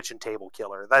be a kitchen table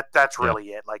killer. That's really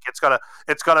it. Like it's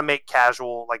gonna make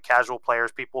casual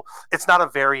players, people. It's not a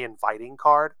very inviting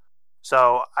card,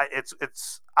 so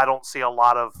I don't see a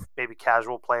lot of maybe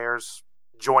casual players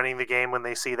joining the game when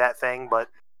they see that thing, but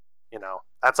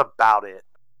that's about it.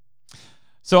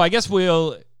 So I guess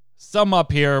we'll sum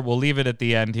up here. We'll leave it at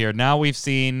the end here. Now we've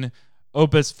seen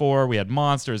Opus 4, we had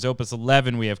monsters. Opus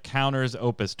 11, we have counters.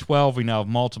 Opus 12, we now have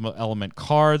multiple element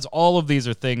cards. All of these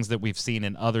are things that we've seen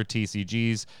in other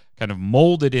TCGs kind of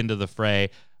molded into the fray.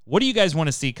 What do you guys want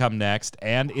to see come next?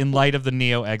 And in light of the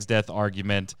Neo Exdeath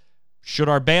argument, should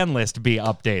our ban list be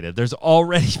updated? There's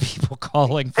already people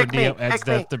calling for Neo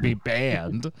Exdeath to be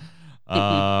banned.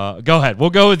 Go ahead. We'll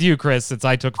go with you, Chris, since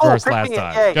I took first last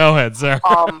time. Yay. Go ahead, sir.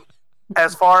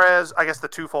 As far as, I guess, the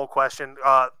twofold question,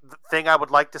 the thing I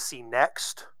would like to see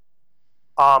next,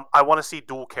 I want to see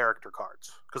dual character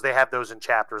cards, because they have those in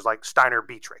chapters, like Steiner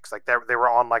Beatrix. Like they were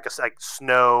on like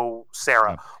Snow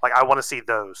Sarah. Yeah. Like I want to see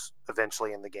those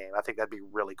eventually in the game. I think that'd be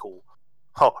really cool.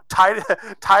 Oh,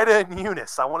 Tida and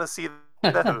Eunice. I want to see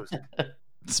those.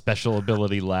 Special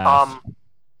ability laugh.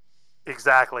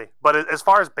 Exactly. But as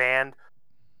far as banned,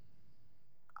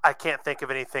 I can't think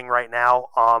of anything right now.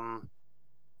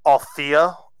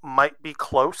 Althea might be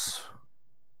close,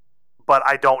 but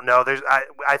I don't know.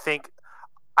 I think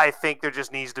there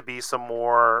just needs to be some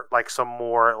more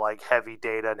heavy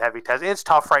data and heavy testing. It's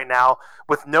tough right now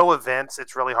with no events.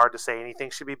 It's really hard to say anything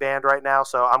should be banned right now.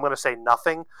 So I'm going to say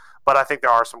nothing, but I think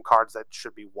there are some cards that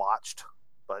should be watched,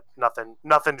 but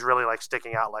nothing's really like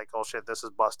sticking out like, oh shit, this is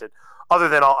busted. Other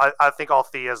than I think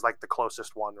Althea is like the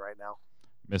closest one right now.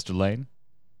 Mr. Lane?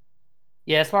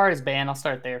 Yeah, as far as ban, I'll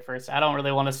start there first. I don't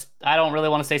really want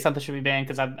to say something should be banned,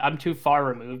 because I'm too far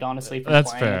removed, honestly. From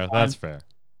That's fair. That's fair.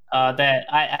 That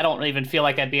I don't even feel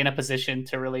like I'd be in a position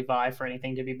to really vie for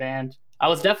anything to be banned. I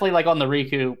was definitely like on the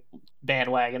Riku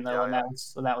bandwagon though, when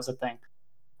that was a thing.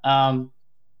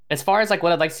 As far as like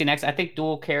what I'd like to see next, I think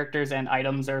dual characters and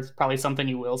items are probably something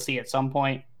you will see at some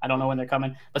point. I don't know when they're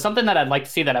coming, but something that I'd like to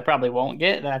see that I probably won't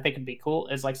get, that I think would be cool,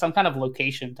 is like some kind of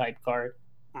location type card,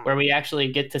 where we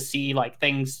actually get to see like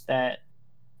things that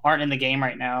aren't in the game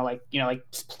right now, like like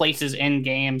places in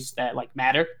games that like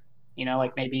matter.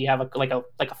 Like maybe you have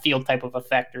a field type of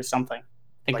effect or something.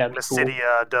 I think like that'd be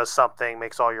Mysidia cool. Does something,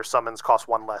 makes all your summons cost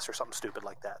one less or something stupid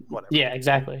like that. Whatever. Yeah,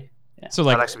 exactly. Yeah. So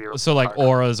like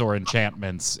auras or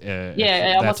enchantments.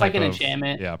 Almost like an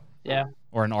enchantment. Yeah.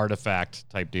 Or an artifact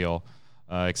type deal.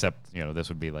 Except this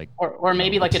would be like or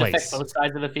maybe like it affects both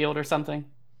sides of the field or something.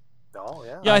 Oh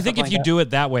yeah. Yeah, I think if you do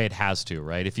it that way, it has to,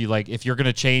 right? If you're going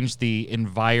to change the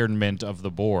environment of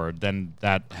the board, then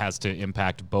that has to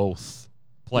impact both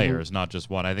players, not just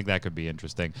one. I think that could be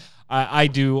interesting. I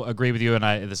do agree with you,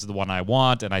 and this is the one I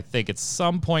want, and I think at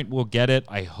some point we'll get it.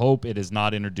 I hope it is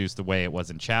not introduced the way it was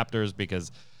in chapters,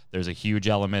 because there's a huge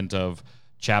element of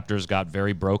chapters got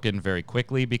very broken very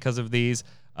quickly because of these,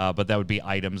 but that would be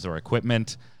items or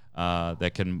equipment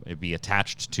that can be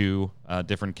attached to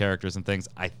different characters and things.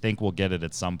 I think we'll get it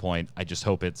at some point. I just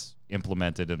hope it's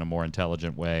implemented in a more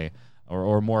intelligent way,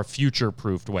 or more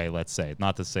future-proofed way, let's say.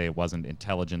 Not to say it wasn't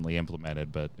intelligently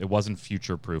implemented, but it wasn't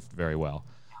future-proofed very well.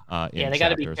 They got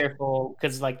to be careful,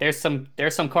 because like there's some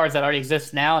cards that already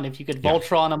exist now, and if you could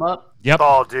Voltron them up,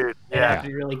 oh dude, you have to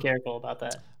be really careful about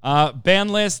that. Ban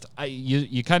list,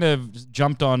 you kind of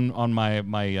jumped on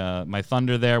my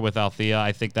thunder there with Althea.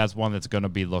 I think that's one that's going to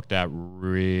be looked at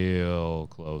real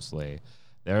closely.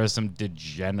 There are some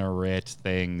degenerate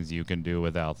things you can do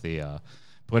with Althea.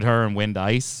 Put her in Wind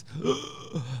Ice.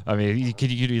 I mean, you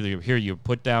could either you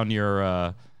put down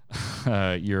your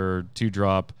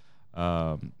 2-drop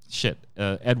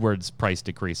Edward's price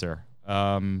decreaser.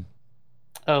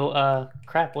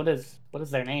 Crap. What is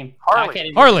their name? Harley. I can't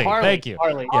even- Harley, thank you.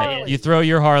 Harley. Yeah, Yeah. you throw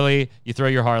your Harley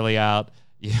out.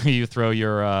 You throw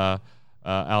your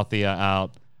Althea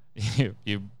out.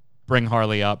 You bring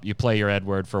Harley up. You play your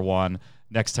Edward for 1.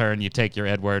 Next turn, you take your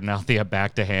Edward and Althea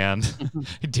back to hand.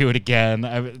 Do it again.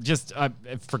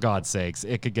 For God's sakes,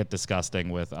 it could get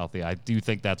disgusting with Althea. I do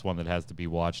think that's one that has to be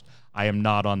watched. I am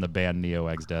not on the ban Neo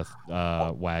Exdeath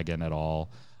wagon at all.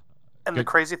 And the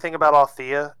crazy thing about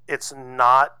Althea, it's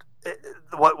not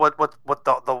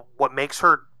what makes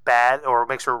her bad or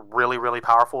makes her really, really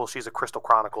powerful. She's a Crystal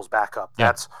Chronicles backup.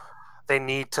 Yeah. They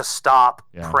need to stop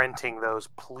printing those,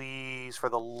 please, for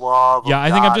the love of God.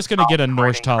 I think I'm just going to get a printing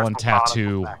Norshtalon Crystal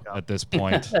tattoo Chronicles at this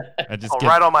point.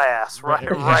 Right on my ass,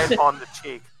 right on the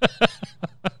cheek.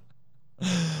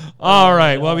 All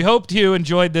right. Well, we hoped you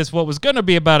enjoyed this, what was going to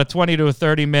be about a 20 to a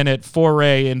 30-minute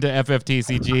foray into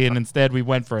FFTCG, and instead we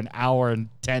went for an hour and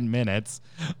 10 minutes.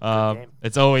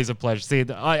 It's always a pleasure. See,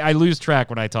 I lose track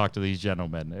when I talk to these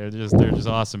gentlemen. They're just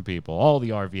awesome people. All the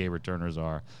RVA returners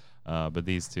are, but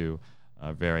these two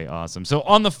very awesome. So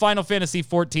on the Final Fantasy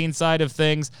XIV side of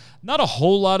things, not a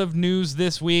whole lot of news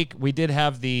this week. We did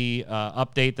have the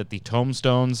update that the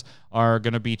tomestones are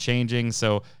going to be changing,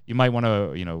 so you might want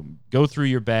to go through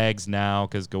your bags now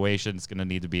because Goetia is going to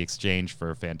need to be exchanged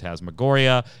for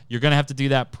Phantasmagoria. You're going to have to do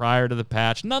that prior to the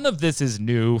patch. None of this is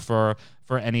new for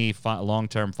any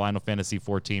long-term Final Fantasy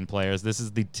XIV players. This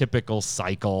is the typical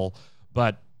cycle,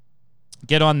 but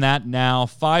get on that now.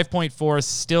 5.4 is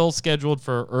still scheduled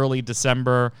for early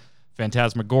December.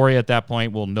 Phantasmagoria at that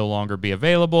point will no longer be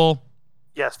available.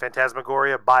 Yes,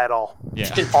 Phantasmagoria, buy it all. Yeah.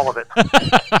 All of it.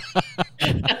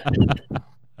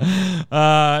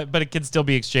 But it can still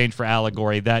be exchanged for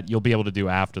Allegory. That you'll be able to do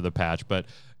after the patch. But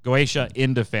Goetia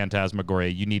into Phantasmagoria,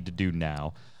 you need to do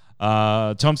now.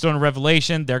 Tombstone and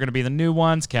Revelation, they're going to be the new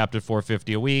ones. Capped at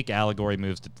 $450 a week. Allegory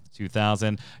moves to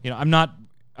 $2,000.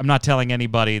 I'm not telling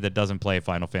anybody that doesn't play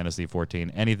Final Fantasy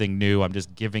XIV anything new. I'm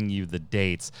just giving you the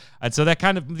dates. And so that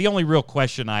kind of the only real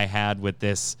question I had with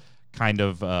this kind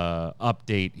of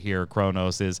update here,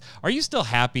 Kronos, is are you still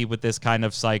happy with this kind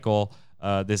of cycle,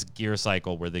 this gear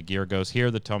cycle where the gear goes here,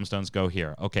 the tombstones go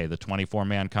here? Okay, the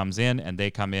 24-man comes in and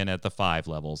they come in at the 5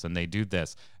 levels and they do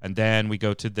this. And then we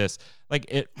go to this.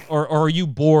 Or are you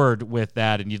bored with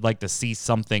that and you'd like to see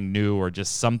something new or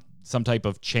just some type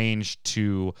of change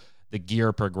to the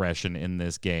gear progression in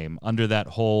this game under that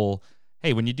whole,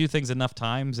 hey, when you do things enough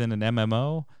times in an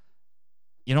MMO,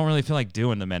 you don't really feel like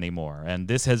doing them anymore. And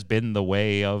this has been the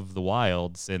way of the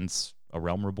wild since A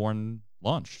Realm Reborn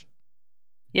launched.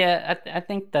 Yeah, I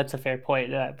think that's a fair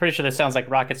point. Pretty sure this sounds like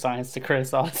rocket science to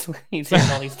Chris. Honestly, he's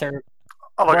hearing all these terms.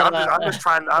 Oh, look, I'm just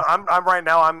trying. I'm right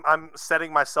now. I'm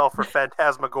setting myself for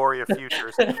Phantasmagoria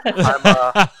futures.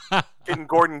 I'm getting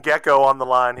Gordon Gecko on the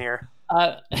line here.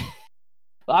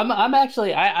 I'm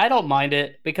actually I don't mind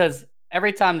it because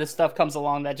every time this stuff comes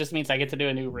along, that just means I get to do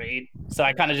a new raid. So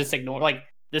I kind of just ignore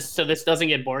this, so this doesn't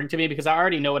get boring to me because I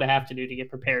already know what I have to do to get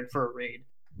prepared for a raid.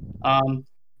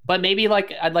 But maybe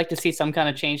I'd like to see some kind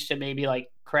of change to maybe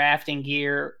crafting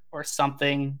gear or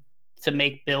something to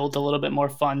make builds a little bit more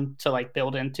fun to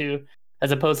build into,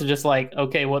 as opposed to just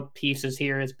okay, what pieces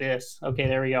here is this? Okay,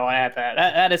 there we go. I have that.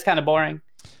 That is kind of boring.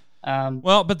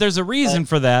 Well, but there's a reason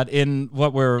for that in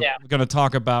what we're going to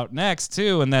talk about next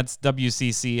too, and that's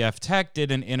WCCF Tech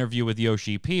did an interview with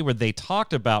Yoshi P where they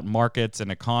talked about markets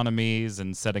and economies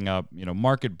and setting up,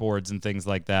 market boards and things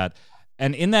like that.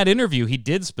 And in that interview, he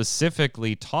did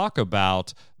specifically talk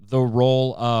about the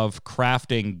role of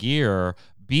crafting gear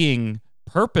being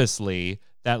purposely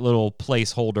that little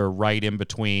placeholder right in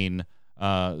between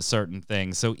certain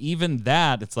things. So even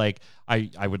that, it's I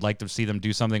would like to see them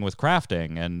do something with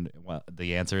crafting. And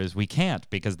the answer is we can't,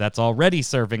 because that's already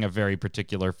serving a very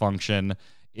particular function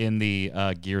in the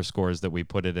gear scores that we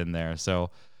put it in there. So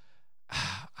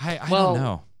I don't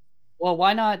know. Well,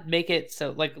 why not make it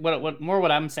so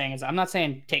what I'm saying is I'm not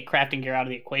saying take crafting gear out of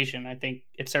the equation. I think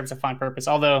it serves a fine purpose.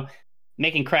 Although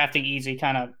making crafting easy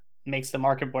kind of makes the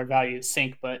market board value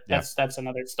sink, but that's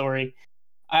another story.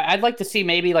 I'd like to see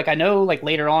maybe I know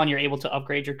later on you're able to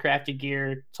upgrade your crafted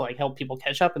gear to help people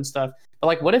catch up and stuff.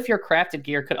 But what if your crafted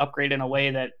gear could upgrade in a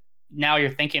way that now you're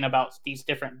thinking about these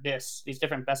different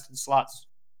bested slots?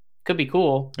 Could be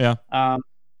cool. Yeah.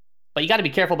 But you got to be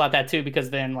careful about that too, because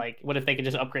then what if they could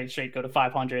just upgrade straight, go to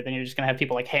 500? Then you're just gonna have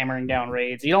people hammering down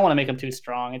raids. You don't want to make them too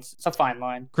strong. It's a fine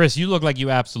line. Chris, you look like you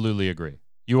absolutely agree.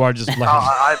 You are just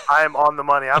I am on the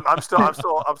money. I'm still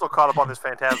caught up on this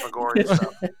Phantasmagoria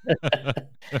stuff.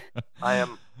 I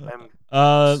am.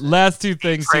 Last two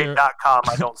things here. Trade.com.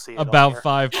 I don't see it about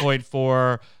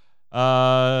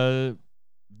 5.4.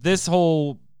 This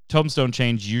whole Tombstone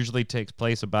change usually takes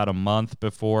place about a month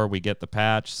before we get the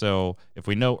patch. So if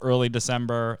we know early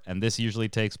December, and this usually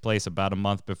takes place about a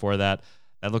month before that,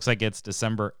 that looks like it's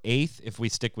December 8th if we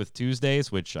stick with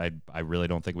Tuesdays, which I really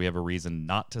don't think we have a reason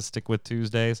not to stick with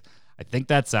Tuesdays. I think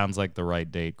that sounds like the right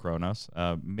date, Kronos.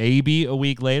 Maybe a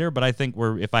week later, but I think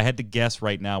if I had to guess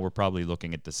right now, we're probably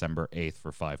looking at December 8th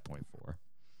for 5.4.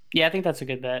 Yeah, I think that's a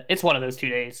good bet. It's one of those 2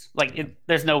 days.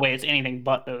 There's no way it's anything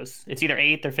but those. It's either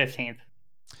 8th or 15th.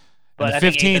 But and the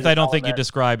 15th, I don't think you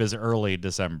describe as early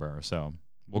December, so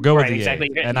we'll go with the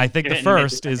 8th. And I think the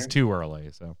 1st is too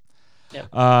early. So, yep.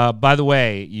 By the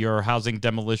way, your housing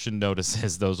demolition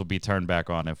notices, those will be turned back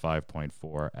on at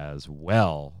 5.4 as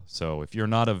well. So if you're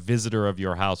not a visitor of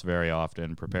your house very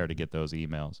often, prepare to get those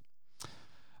emails.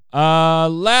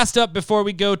 Last up before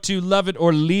we go to Love It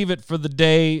or Leave It for the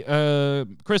day,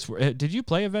 Chris, did you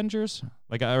play Avengers?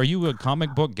 Like, are you a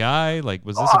comic book guy? Like,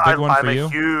 was this a big one for you? I'm a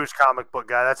huge comic book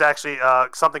guy. That's actually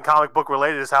something comic book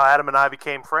related is how Adam and I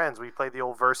became friends. We played the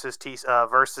old Versus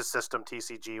system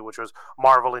TCG, which was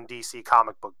Marvel and DC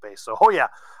comic book based. So, yeah,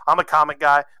 I'm a comic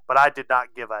guy, but I did not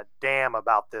give a damn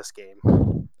about this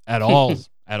game. At all?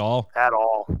 At all? At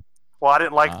all. Well, I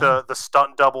didn't like the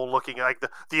stunt double looking, like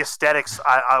the aesthetics.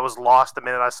 I was lost the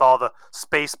minute I saw the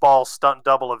Spaceball stunt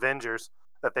double Avengers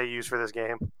that they used for this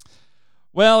game.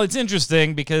 Well, it's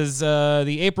interesting because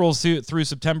the April through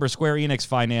September Square Enix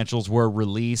financials were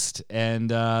released, and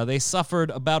they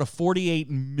suffered about a $48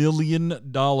 million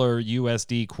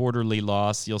USD quarterly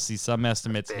loss. You'll see some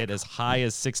estimates hit as high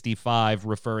as 65,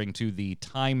 referring to the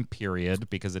time period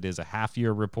because it is a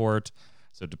half-year report.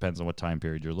 So it depends on what time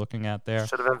period you're looking at there.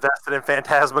 Should have invested in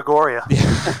Phantasmagoria. They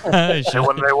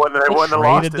wouldn't have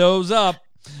lost those up.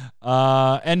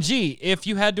 And gee, if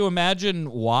you had to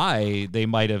imagine why they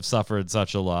might have suffered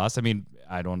such a loss, I mean,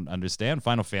 I don't understand.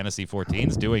 Final Fantasy XIV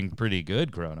is doing pretty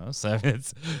good, Kronos.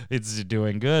 It's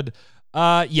doing good.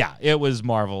 Yeah, it was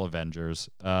Marvel Avengers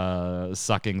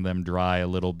sucking them dry a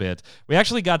little bit. We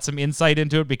actually got some insight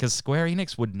into it because Square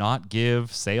Enix would not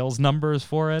give sales numbers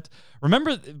for it.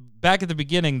 Remember back at the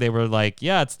beginning, they were like,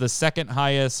 yeah, it's the second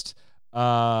highest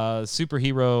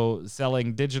superhero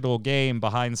selling digital game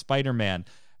behind Spider-Man,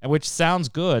 and which sounds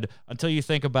good until you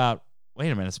think about, wait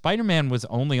a minute, Spider-Man was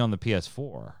only on the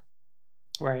PS4.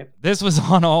 Right. This was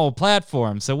on all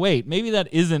platforms. So wait, maybe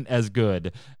that isn't as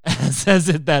good as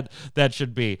it that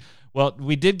should be. Well,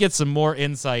 we did get some more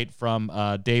insight from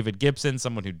David Gibson,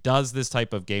 someone who does this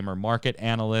type of gamer market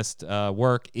analyst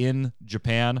work in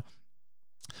Japan,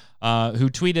 who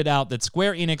tweeted out that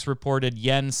Square Enix reported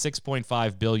yen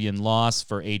 6.5 billion loss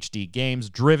for HD games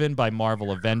driven by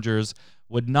Marvel Avengers.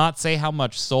 Would not say how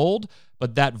much sold,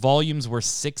 but that volumes were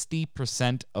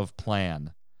 60% of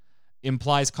plan.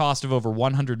 Implies cost of over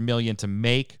 100 million to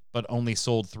make, but only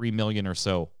sold 3 million or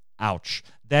so. Ouch.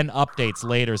 Then updates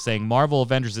later saying Marvel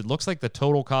Avengers, it looks like the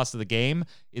total cost of the game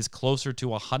is closer to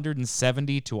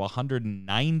 170 to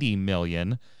 190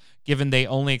 million, given they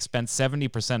only spent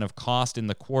 70% of cost in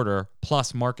the quarter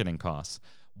plus marketing costs.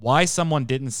 Why someone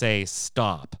didn't say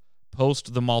stop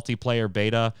post the multiplayer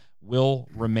beta will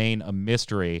remain a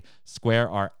mystery. Square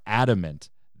are adamant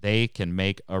they can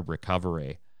make a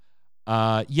recovery.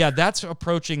 Yeah, that's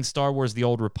approaching Star Wars The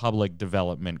Old Republic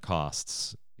development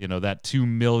costs. You know, that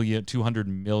 200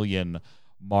 million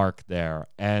mark there.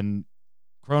 And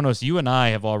Kronos, you and I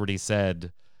have already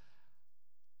said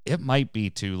it might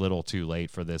be too little too late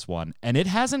for this one. And it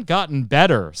hasn't gotten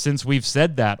better since we've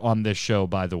said that on this show,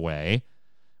 by the way.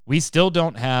 We still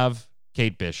don't have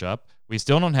Kate Bishop. We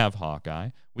still don't have Hawkeye.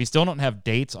 We still don't have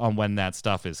dates on when that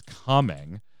stuff is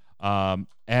coming.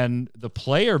 And the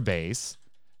player base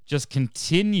just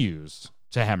continues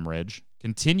to hemorrhage.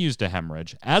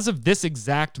 As of this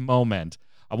exact moment,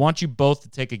 I want you both to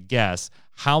take a guess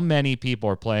how many people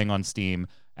are playing on Steam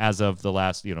as of the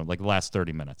last, the last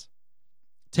 30 minutes.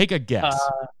 Take a guess.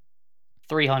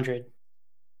 300.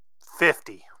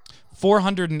 50.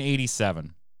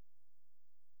 487.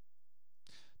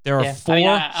 There are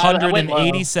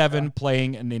 487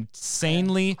 playing an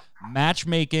insanely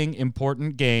matchmaking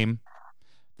important game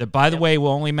that, by the way, will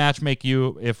only matchmake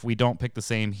you if we don't pick the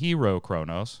same hero,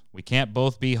 Kronos. We can't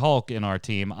both be Hulk in our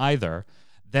team either.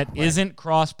 That isn't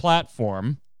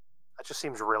cross-platform. That just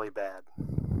seems really bad.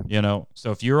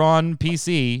 So if you're on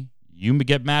PC, you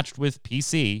get matched with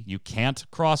PC. You can't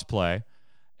cross-play.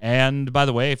 And by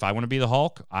the way, if I want to be the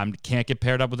Hulk, I can't get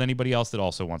paired up with anybody else that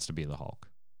also wants to be the Hulk.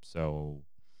 So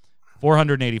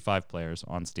 485 players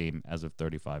on Steam as of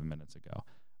 35 minutes ago.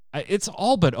 It's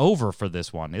all but over for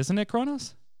this one, isn't it,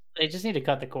 Kronos? They just need to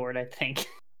cut the cord, I think.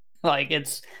 They're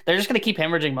just going to keep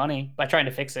hemorrhaging money by trying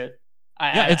to fix it.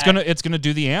 It's gonna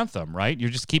do the anthem, right? You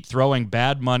just keep throwing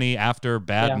bad money after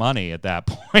bad money at that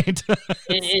point.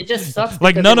 It just sucks.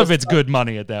 Like none of it's good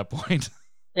money at that point.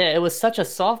 Yeah, it was such a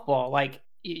softball. Like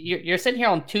you're sitting here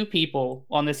on two people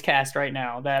on this cast right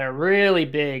now that are really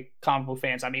big comic book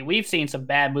fans. I mean, we've seen some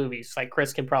bad movies, like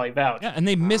Chris can probably vouch. Yeah, and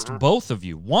they missed both of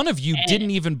you. One of you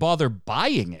didn't even bother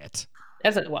buying it.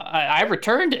 I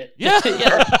returned it. Yeah.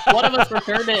 One of us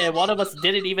returned it, and one of us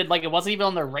didn't even, like, it wasn't even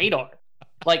on the radar.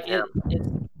 Like, you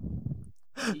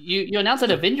announced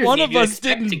an Avengers one game. One of us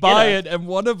didn't buy it, and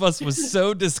one of us was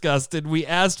so disgusted, we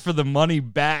asked for the money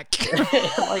back.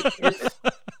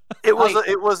 It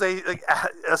was a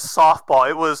softball.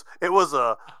 It was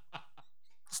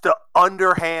just an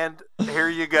underhand. Here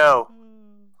you go.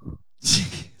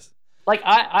 Like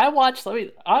I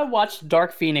watched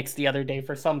Dark Phoenix the other day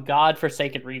for some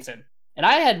godforsaken reason, and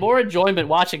I had more enjoyment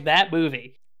watching that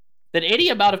movie than any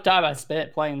amount of time I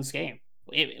spent playing this game.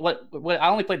 I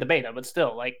only played the beta, but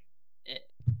still, like,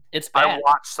 it's bad. I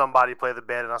watched somebody play the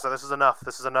beta, and I said, "This is enough.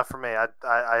 This is enough for me.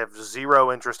 I have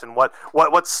zero interest in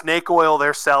what snake oil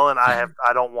they're selling. I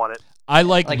don't want it." I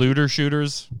like looter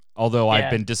shooters, although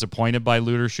I've been disappointed by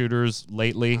looter shooters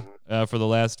lately for the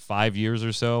last 5 years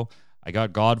or so. I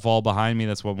got Godfall behind me.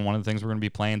 That's one of the things we're going to be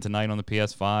playing tonight on the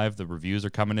PS5. The reviews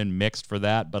are coming in mixed for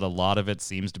that, but a lot of it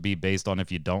seems to be based on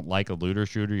if you don't like a looter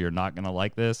shooter, you're not going to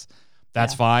like this.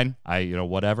 That's fine.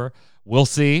 Whatever. We'll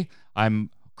see. I'm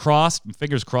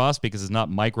fingers crossed, because it's not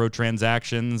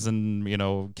microtransactions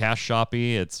and, cash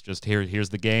shoppy. It's just here's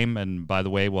the game. And by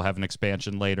the way, we'll have an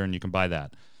expansion later and you can buy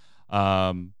that.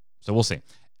 So we'll see.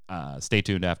 Stay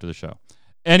tuned after the show.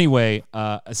 Anyway,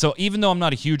 so even though I'm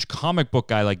not a huge comic book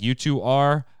guy like you two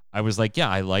are, I was like, yeah,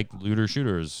 I like looter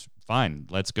shooters. Fine.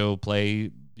 Let's go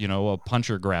play, a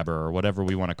puncher grabber or whatever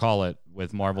we want to call it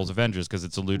with Marvel's Avengers, because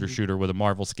it's a looter shooter with a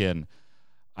Marvel skin.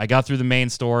 I got through the main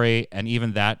story, and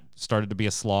even that started to be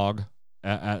a slog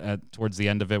towards the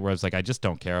end of it, where I was like, I just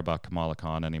don't care about Kamala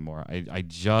Khan anymore. I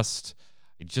just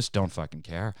don't fucking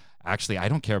care. Actually, I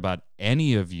don't care about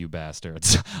any of you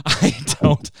bastards.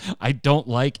 I don't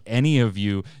like any of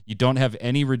you. You don't have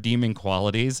any redeeming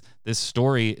qualities. This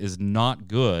story is not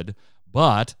good,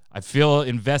 but I feel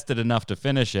invested enough to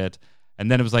finish it.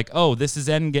 And then it was like, oh, this is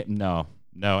Endgame. No,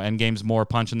 Endgame's more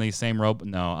punching the same rope.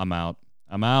 No, I'm out.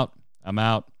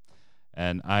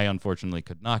 And I unfortunately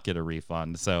could not get a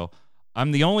refund. So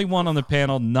I'm the only one on the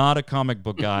panel not a comic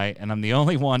book guy, and I'm the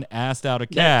only one asked out of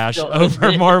cash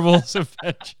over Marvel's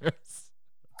Avengers.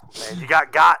 Man, you got.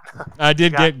 I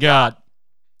did get got.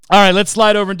 All right, let's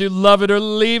slide over and do Love It or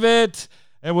Leave It,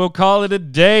 and we'll call it a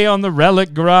day on the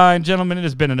Relic grind. Gentlemen, it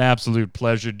has been an absolute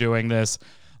pleasure doing this.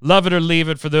 Love It or Leave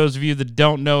It, for those of you that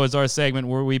don't know, is our segment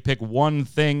where we pick one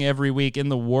thing every week in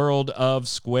the world of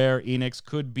Square Enix.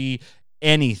 Could be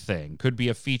anything. Could be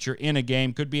a feature in a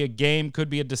game, could be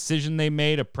a decision they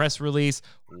made, a press release,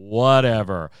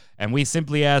 whatever. And we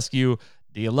simply ask you,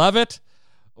 do you love it?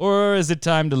 Or is it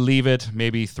time to leave it,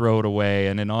 maybe throw it away?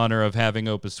 And in honor of having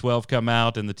Opus 12 come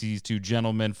out and these two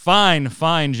gentlemen, fine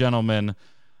gentlemen,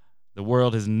 the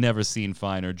world has never seen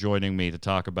finer, joining me to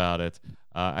talk about it,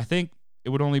 I think it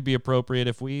would only be appropriate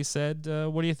if we said,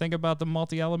 what do you think about the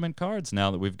multi-element cards now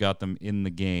that we've got them in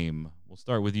the game? We'll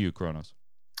start with you, Kronos.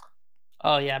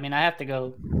 Oh, yeah. I mean, I have to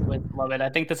go with Love It. I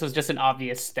think this was just an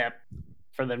obvious step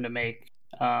for them to make.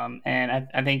 And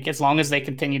I think as long as they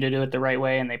continue to do it the right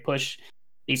way and they push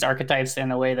these archetypes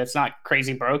in a way that's not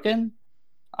crazy broken,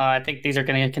 I think these are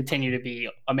going to continue to be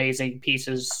amazing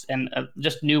pieces and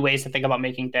just new ways to think about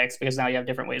making decks, because now you have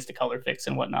different ways to color fix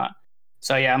and whatnot.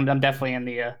 So, yeah, I'm definitely in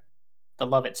the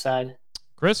Love It side.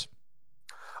 Chris?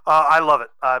 I love it.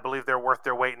 I believe they're worth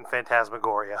their weight in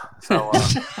phantasmagoria. So,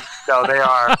 no, they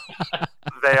are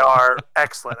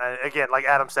excellent. And again, like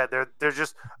Adam said, they're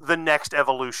just the next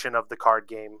evolution of the card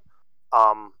game.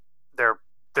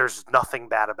 There's nothing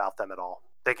bad about them at all.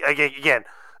 Again,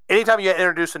 anytime you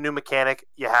introduce a new mechanic,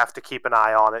 you have to keep an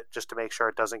eye on it just to make sure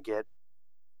it doesn't get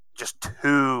just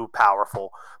too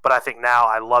powerful. But I think now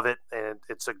I love it, and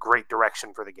it's a great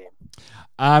direction for the game.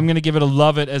 I'm going to give it a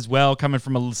love it as well, coming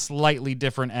from a slightly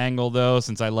different angle, though,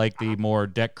 since I like the more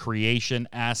deck creation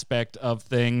aspect of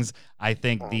things. I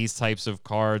think these types of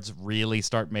cards really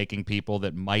start making people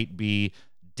that might be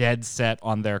dead set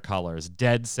on their colors,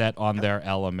 dead set on their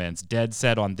elements, dead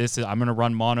set on this. I'm going to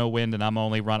run mono wind, and I'm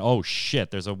only run, oh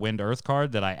shit, there's a wind earth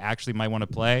card that I actually might want to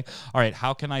play. All right,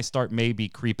 how can I start maybe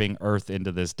creeping earth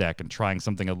into this deck and trying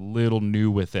something a little new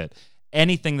with it?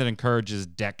 Anything that encourages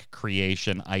deck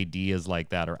creation ideas like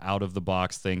that, or out of the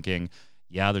box thinking.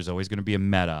 Yeah, there's always going to be a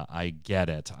meta. I get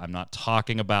it. I'm not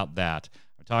talking about that.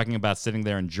 I'm talking about sitting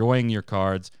there enjoying your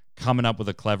cards, coming up with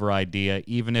a clever idea,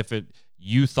 even if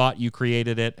you thought you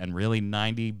created it and really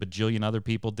 90 bajillion other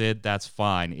people did, that's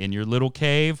fine. In your little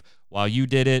cave, while you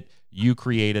did it, you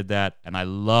created that, and I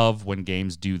love when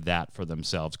games do that for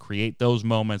themselves. Create those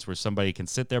moments where somebody can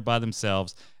sit there by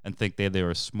themselves and think they're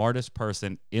the smartest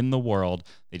person in the world.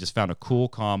 They just found a cool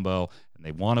combo, and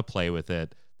they want to play with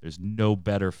it. There's no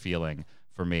better feeling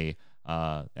for me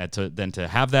than to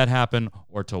have that happen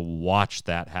or to watch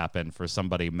that happen for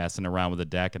somebody messing around with a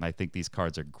deck, and I think these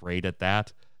cards are great at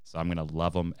that. So I'm going to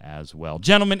love them as well.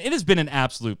 Gentlemen, it has been an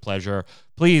absolute pleasure.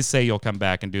 Please say you'll come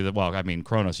back and do that. Well, I mean,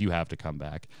 Kronos, you have to come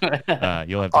back.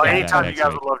 You'll have to come anytime back you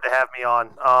guys week. would love to have me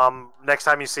on. Next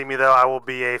time you see me, though, I will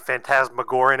be a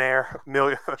phantasmagorinaire.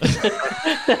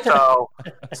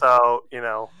 so, you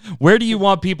know. Where do you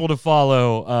want people to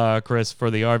follow, Chris, for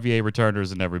the RVA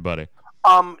returners and everybody?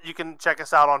 You can check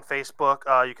us out on Facebook.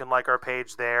 You can like our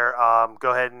page there. Go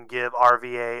ahead and give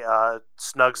RVA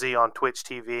Snugsy on Twitch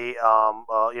TV.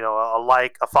 A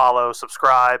like, a follow,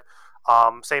 subscribe.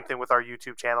 Same thing with our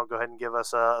YouTube channel. Go ahead and give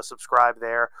us a subscribe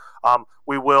there.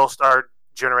 We will start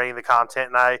generating the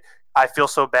content, and I feel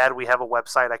so bad. We have a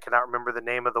website. I cannot remember the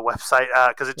name of the website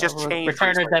because it just changed.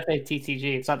 Returners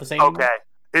FFXIV. It's not the same. Okay. Anymore?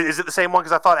 Is it the same one?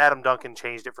 Because I thought Adam Duncan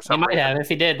changed it for some reason. He might have. If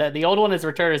he did, the old one is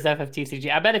Returners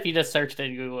FFXIV. I bet if you just searched it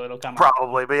in Google, it'll come up.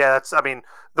 Probably, but yeah, the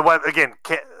web again.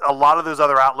 A lot of those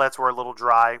other outlets were a little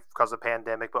dry because of the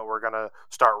pandemic, but we're gonna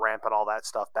start ramping all that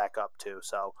stuff back up too.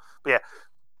 So, but yeah,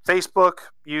 Facebook,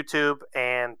 YouTube,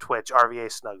 and Twitch. RVA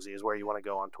Snugsy is where you want to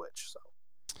go on Twitch. So.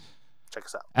 Check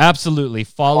us out. Absolutely.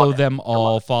 Follow them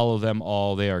all. Follow them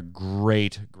all. They are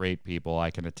great, great people.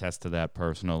 I can attest to that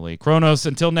personally. Kronos,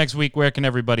 until next week, where can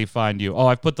everybody find you? Oh,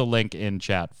 I've put the link in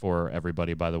chat for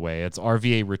everybody, by the way. It's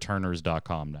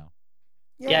rvareturners.com now.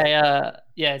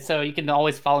 Yeah. So you can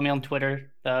always follow me on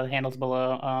Twitter. The handle's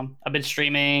below. I've been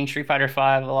streaming Street Fighter V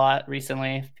a lot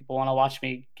recently. If people want to watch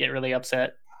me get really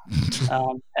upset.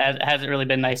 It hasn't really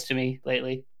been nice to me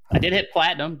lately. I did hit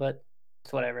platinum, but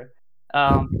it's whatever.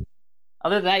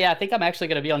 Other than that, I think I'm actually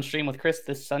going to be on stream with Chris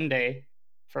this Sunday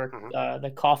for the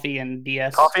coffee and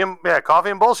DS. Coffee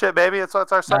and bullshit, baby. It's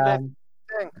our Sunday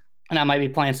thing. And I might be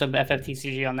playing some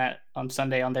FFTCG on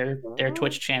Sunday on their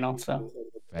Twitch channel. So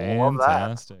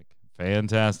Fantastic.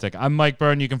 I'm Mike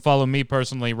Byrne. You can follow me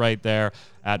personally right there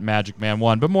at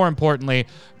MagicMan1. But more importantly,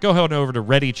 go ahead over to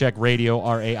ReadyCheck Radio,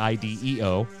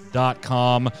 RAIDEO.com.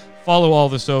 Follow all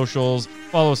the socials.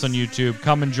 Follow us on YouTube.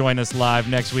 Come and join us live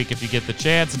next week if you get the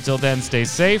chance. Until then, stay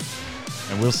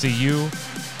safe, and we'll see you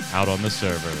out on the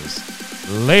servers.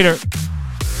 Later.